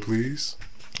window, please.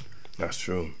 That's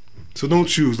true. So don't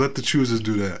choose. Let the choosers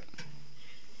do that.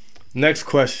 Next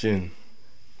question.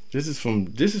 This is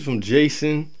from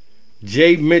Jason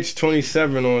J Mitch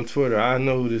 27 on Twitter. I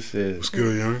know who this is. What's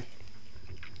good, young?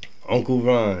 Uncle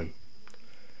Ron.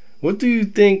 What do you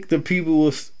think the people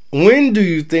will? When do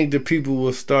you think the people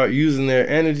will start using their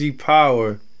energy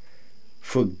power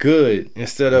for good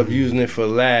instead of using it for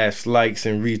laughs, likes,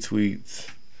 and retweets?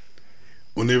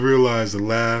 When they realize the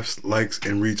laughs, likes,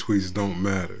 and retweets don't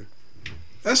matter.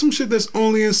 That's some shit that's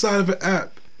only inside of an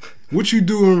app. What you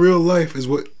do in real life is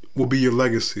what will be your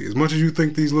legacy. As much as you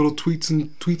think these little tweets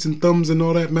and thumbs and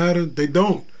all that matter, they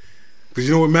don't. Because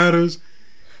you know what matters?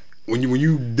 When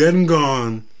you dead and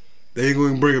gone, they ain't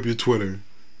going to bring up your Twitter.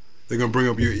 They're going to bring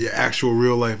up your actual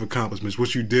real life accomplishments.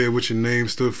 What you did, what your name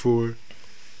stood for,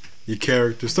 your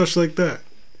character, such like that.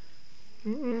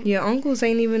 Your uncles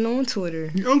ain't even on Twitter.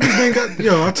 Your uncles ain't got...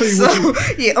 Yo, I'll tell you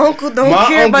what you... Your uncle don't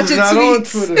care about your not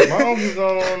tweets. on Twitter. My uncle's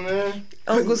not on there.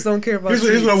 Uncles don't care about Here's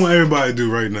what I tweets. want everybody to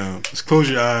do right now. Just close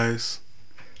your eyes.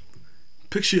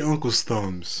 Picture your uncle's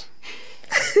thumbs.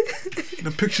 Now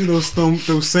picture those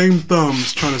same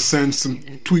thumbs trying to send some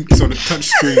tweets on the touch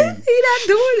screen. He not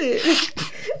doing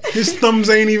it. His thumbs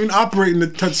ain't even operating the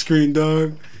touch screen,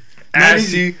 dog.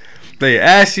 Ashy. They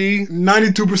ashy.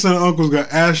 92% of uncles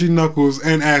got ashy knuckles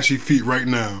and ashy feet right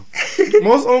now.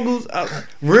 Most uncles,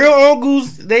 real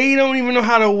uncles, they don't even know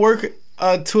how to work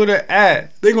a Twitter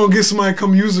app. They gonna get somebody to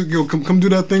come use it. Yo, come do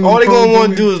that thing. All on they the phone gonna for want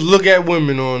me. to do is look at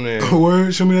women on there. Oh,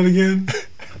 word? Show me that again.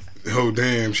 Oh,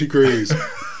 damn. She crazy.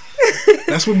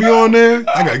 That's what be on there?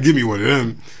 I gotta give me one of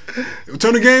them.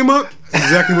 Turn the game up. That's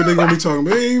exactly what they gonna be talking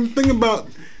about. They ain't even thinking about...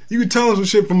 You can tell them some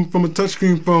shit from a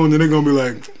touchscreen phone, and they're gonna be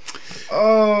like,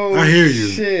 Oh, I hear you.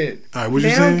 Shit. all right, what They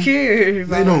you don't saying? care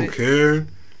about They don't it. care.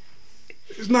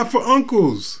 It's not for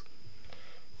uncles.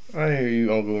 I hear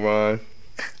you, Uncle Ron.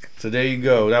 So there you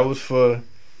go. That was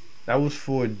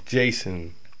for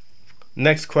Jason.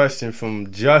 Next question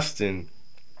from Justin.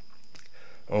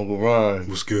 Uncle Ron.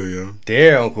 What's good, yo?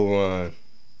 There, Uncle Ron.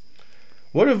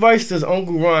 What advice does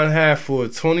Uncle Ron have for a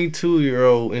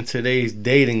 22-year-old in today's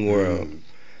dating world?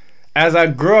 As I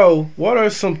grow, what are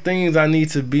some things I need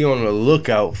to be on the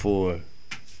lookout for?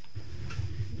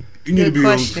 You need Good to be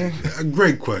question. a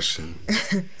great question.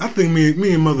 I think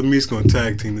me and Mother Me's gonna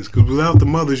tag team this because without the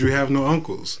mothers, you have no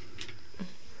uncles.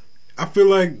 I feel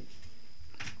like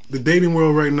the dating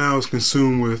world right now is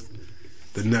consumed with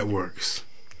the networks,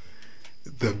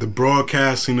 the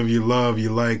broadcasting of your love,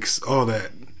 your likes, all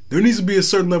that. There needs to be a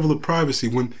certain level of privacy.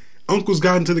 When uncles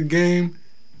got into the game,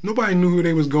 nobody knew who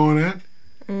they was going at.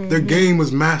 Their game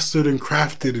was mastered and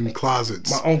crafted in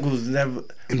closets. My uncles never...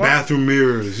 In bathroom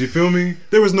mirrors, you feel me?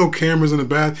 There was no cameras in the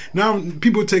bath. Now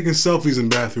people are taking selfies in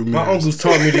bathroom mirrors. My uncles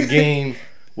taught me the game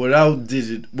without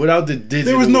the digital.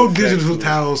 There was no effects. digital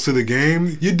towels to the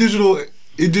game. Your digital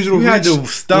You had reach to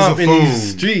stomp was in a phone.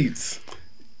 these streets.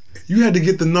 You had to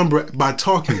get the number by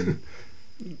talking.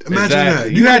 Imagine Exactly.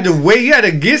 that. You had to wait. You had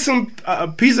to get a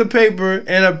piece of paper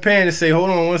and a pen and say, "Hold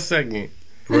on 1 second.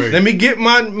 Right. Let me get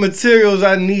my materials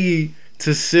I need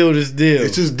to seal this deal."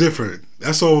 It's just different.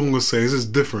 That's all I'm gonna say. It's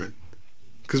just different.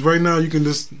 Cause right now you can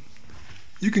use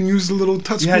the little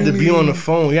touch. You had to be on the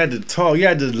phone. You had to talk. You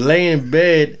had to lay in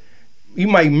bed. You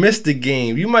might miss the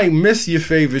game. You might miss your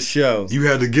favorite show. You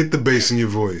had to get the bass in your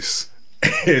voice.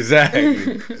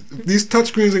 Exactly. These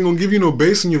touchscreens ain't gonna give you no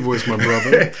bass in your voice, my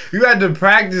brother. You had to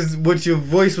practice what your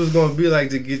voice was gonna be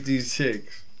like to get these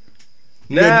chicks.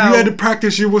 you Now had to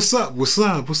practice your what's up. What's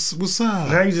up?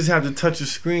 Now you just have to touch a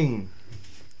screen.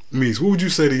 Mies, what would you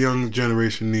say the young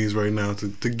generation needs right now to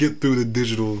get through the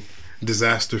digital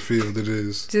disaster field it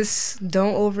is? Just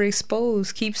don't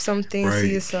overexpose. Keep some things Right. to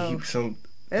Keep yourself. some.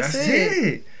 That's That's it.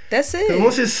 it. That's 'Cause it.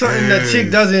 once it's something that Yeah.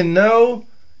 chick doesn't know,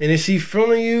 and if she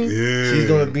feeling you, Yeah. she's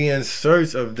gonna be in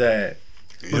search of that.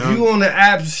 But Yeah. if you on the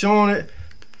app showing it,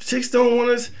 chicks don't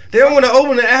want us. They don't want to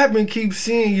open the app and keep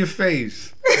seeing your face.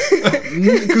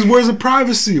 Because where's the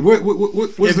privacy? What's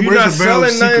If the you're where's not the veil of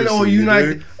selling nothing secrecy? or you're not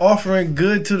dig? offering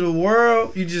good to the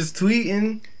world, you just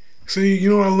tweeting. See, you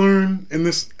know what I learned in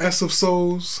this S of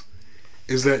Souls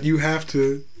is that you have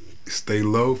to stay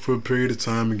low for a period of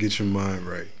time and get your mind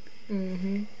right.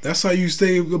 That's how you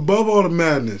stay above all the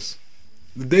madness.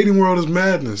 The dating world is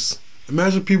madness.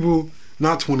 Imagine people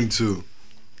not 22,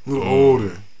 a little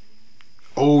older,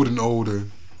 old and older.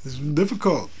 It's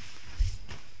difficult.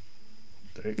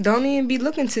 Don't even be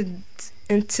looking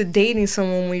into dating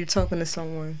someone when you're talking to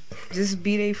someone. Just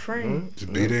be their friend.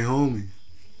 Just be their homie.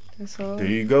 That's all. There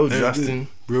you go, That's Justin. it.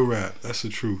 Real rap. That's the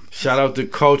truth. Shout out to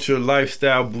Culture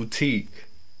Lifestyle Boutique.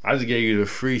 I just gave you the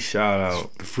free shout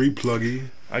out. The free pluggy.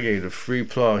 I gave you the free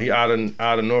plug. He out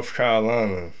of North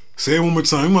Carolina. Say it one more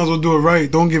time. You might as well do it right.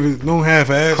 Don't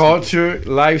half-ass. Culture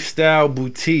Lifestyle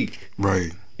Boutique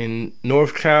Right. in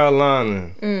North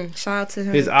Carolina. Shout out to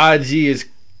him. His IG is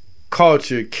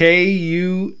Culture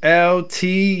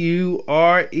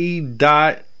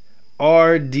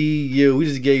KULTURE.RDU. We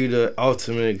just gave you the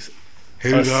ultimate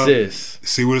Hit it up. assist.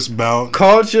 See what it's about.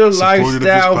 Culture Support it if it's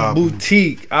Lifestyle poppin'.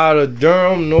 Boutique out of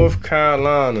Durham, North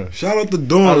Carolina. Shout out to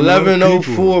Dawn.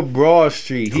 1104 Broad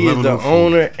Street. He is the 1104.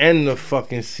 owner and the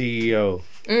fucking CEO.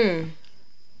 And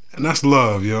that's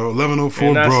love, yo. 1104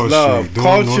 And that's Broad love. Street, Dawn,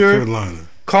 North Culture. Carolina.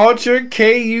 Culture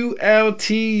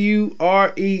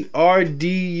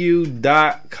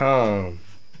KULTURERDU.com.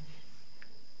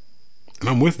 And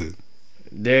I'm with it.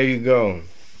 There you go.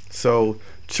 So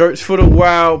Church for the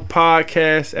Wild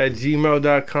podcast at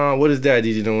gmail.com. What is that,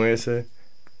 DJ Don't Answer?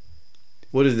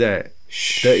 What is that?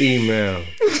 The email.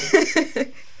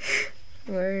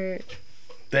 Word.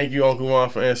 Thank you, Uncle Juan,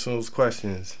 for answering those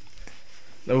questions.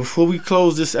 Now, before we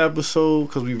close this episode,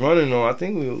 because we running on, I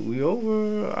think we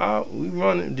over. We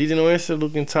running. DJ No Answer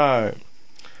looking tired.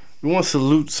 We want to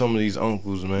salute some of these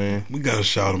uncles, man. We gotta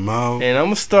shout them out. And I'm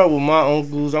going to start with my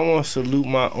uncles. I want to salute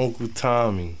my Uncle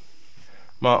Tommy,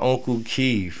 my Uncle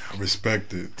Keith. I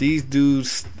respect it. These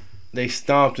dudes, they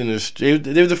stomped in the street.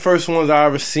 They were the first ones I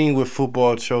ever seen with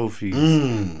football trophies,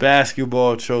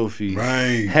 basketball trophies,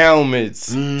 Right.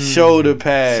 helmets, shoulder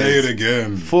pads, Say it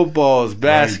again. footballs,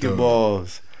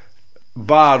 basketballs,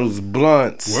 bottles,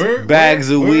 blunts, Word,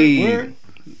 bags of word, weed, word.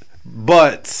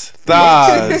 butts,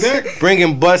 thighs,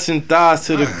 bringing butts and thighs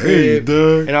to the Hey, crib.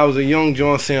 Doug. And I was a young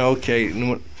John saying, okay,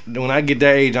 when I get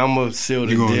that age, I'm gonna seal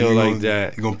the deal like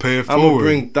that. You gonna pay it I'm forward. gonna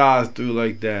bring thighs through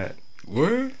like that.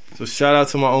 Word? So shout out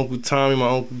to my Uncle Tommy, my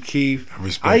Uncle Keith. I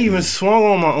respect I even it. swung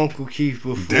on my Uncle Keith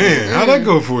before. Damn, how'd that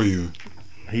go for you?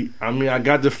 I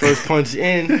got the first punch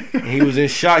in, and he was in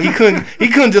shock. He couldn't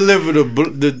deliver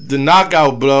the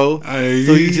knockout blow. Hey,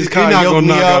 So he just kind not of yoked gonna me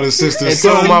knock up out his sister's and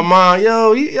son. told my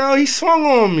mom, he swung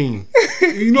on me.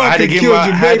 You know I I had to could get kill my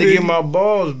your I had to baby. get my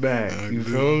balls back. You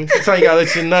feel me? Sometimes you gotta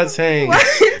let your nuts hang.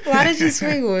 Why did you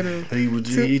swing with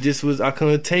him? He just was. I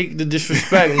couldn't take the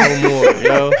disrespect no more,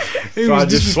 yo. He So was I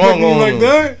just disrespecting swung you on like him.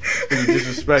 that. It was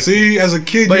disrespect. See, as a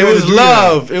kid, But you it had was to do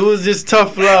that. love. It was just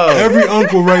tough love. Every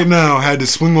uncle right now had to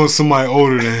swing on somebody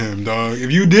older than him, dog.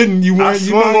 If you didn't, you I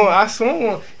weren't. swung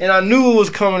on, and I knew it was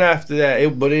coming after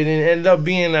that. But it didn't end up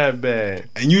being that bad.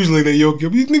 And usually they yoke you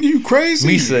up. You nigga, you crazy?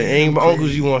 Misa, ain't my Crazy.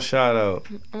 uncles you want shout out?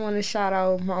 I want to shout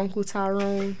out my Uncle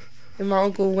Tyrone and my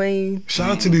Uncle Wayne.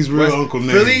 Shout out to these real uncle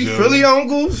names. yo. Philly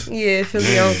uncles. Yeah, Philly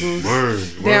Damn, uncles.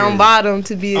 Word. Down bottom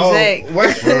to be exact.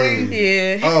 West Philly.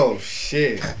 Yeah. Oh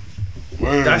shit,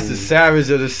 Word. that's the savage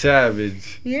of the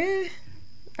savage. Yeah.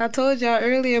 I told y'all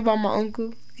earlier about my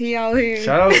uncle. He out here.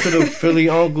 Shout out to the Philly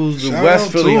uncles, the Shout West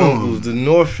out Philly to 'em. uncles, the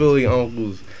North Philly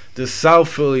uncles, the South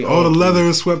Philly All the uncles, leather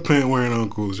and sweatpant wearing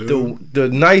uncles. Yo. the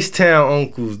Nice Town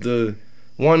uncles, the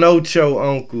One Ocho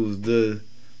uncles,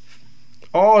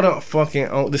 all the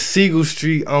fucking the Siegel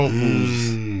Street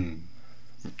uncles,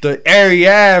 the Airy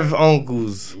Ave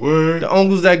uncles, Word. the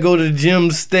uncles that go to Jim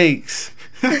Steaks,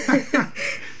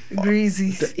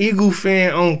 Greasies. the Eagle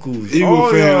fan uncles, Eagle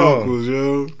all fan y'all. uncles,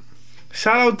 yo.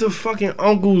 Shout out to fucking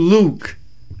Uncle Luke.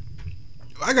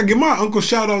 I gotta get my uncle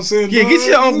shout out. Saying, Yeah, dog, get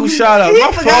your uncle shout out.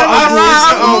 My fault,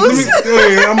 about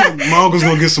uncles. My uncle's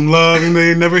gonna get some love, and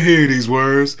they never hear these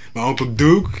words. My Uncle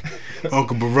Duke,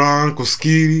 Uncle Baron, Uncle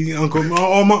Skeety,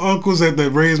 all my uncles that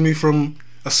raised me from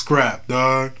a scrap,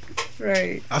 dog.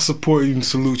 Right. I support you and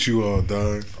salute you all,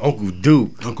 dog. Uncle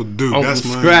Duke. Uncle Duke, Uncle that's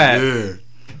my Scrap. Yeah,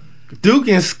 Duke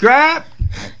and Scrap?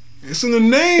 it's in the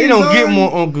name. He don't dog. get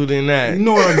more uncle than that. You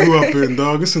know what I grew up in,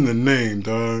 dog. It's in the name,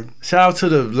 dog. Shout out to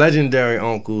the legendary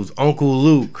uncles. Uncle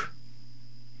Luke.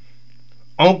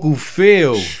 Uncle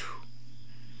Phil.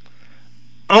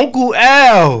 Uncle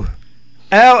Al.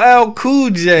 LL Cool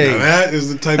Now J. that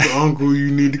is the type of uncle you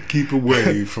need to keep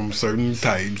away from certain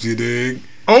types, you dig?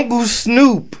 Uncle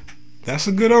Snoop. That's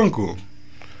a good uncle.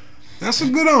 That's a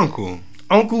good uncle.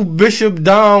 Uncle Bishop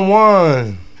Don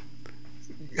Juan.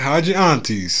 How'd your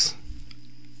aunties?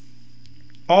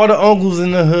 All the uncles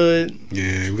in the hood.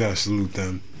 Yeah, we gotta salute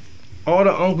them. All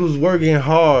the uncles working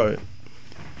hard.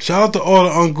 Shout out to all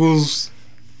the uncles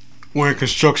wearing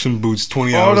construction boots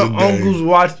 20 All hours the a day.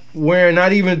 uncles wearing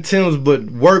not even Timbs but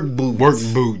work boots. Work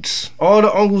boots. All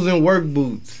the uncles in work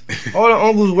boots. All the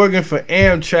uncles working for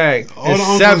Amtrak. All the and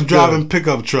uncles SEPTA. driving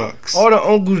pickup trucks. All the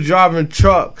uncles driving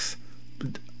trucks,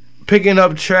 picking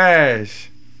up trash.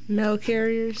 Mail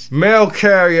carriers. Mail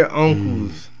carrier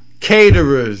uncles,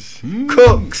 caterers,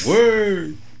 cooks,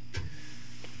 Word.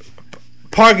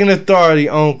 parking authority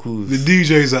uncles, The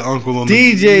DJs that uncle on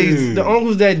DJs, the the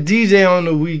uncles that DJ on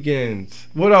the weekends.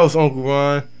 What else, Uncle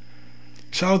Ron?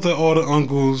 Shout out to all the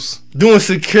uncles Doing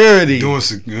security. doing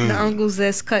The uncles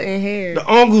that's cutting hair. The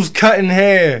uncles cutting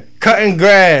hair, cutting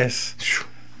grass,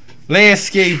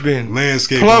 landscaping,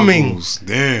 landscape plumbing. uncles.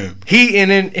 Damn.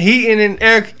 heating and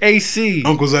air AC.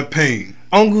 Uncles that paint.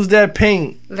 Uncles that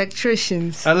paint,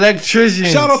 Electricians.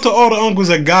 electricians. Shout out to all the uncles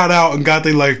that got out and got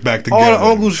their life back together. all the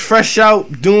uncles fresh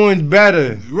out doing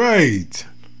better. Right.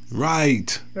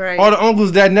 Right. Right. All the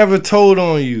uncles that never told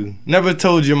on you, never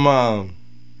told your mom.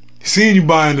 Seeing you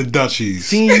buying the Dutchies.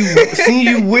 Seen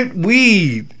you with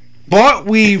weed, bought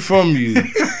weed from you.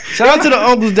 Shout out to the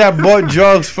uncles that bought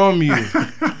drugs from you.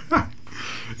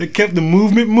 It kept the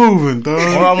movement moving, All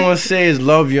dog. I want to say is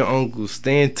love your uncles.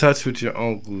 Stay in touch with your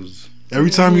uncles. Every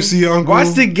time you see your uncle,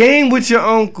 Watch the game with your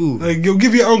uncle. like, yo,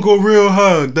 give your uncle a real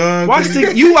hug, dog.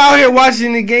 You out here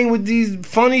watching the game with these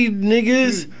funny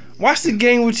niggas. Watch the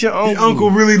game with your uncle. Your uncle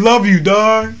really love you,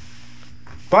 dog.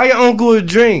 Buy your uncle a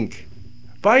drink.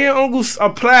 Buy your uncle a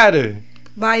platter.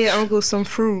 Buy your uncle some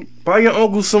fruit. Buy your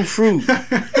uncle some fruit.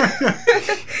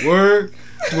 Word.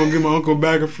 You gonna give my uncle a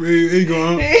bag of free? Here you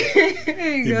go.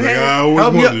 There you He go. be like, I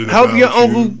always wondered help your about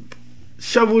you. uncle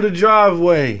shovel the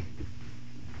driveway.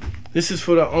 This is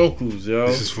for the uncles, yo.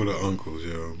 This is for the uncles,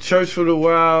 yo. Church for the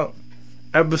Wild,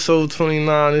 episode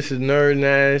 29. This is Nerd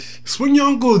Nash, Swing your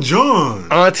Uncle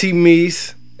John. Auntie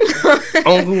Meese,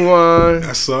 Uncle Ron,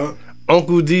 That's up.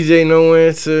 Uncle DJ No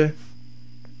Answer,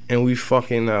 and we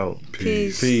fucking out.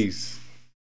 Peace. Peace.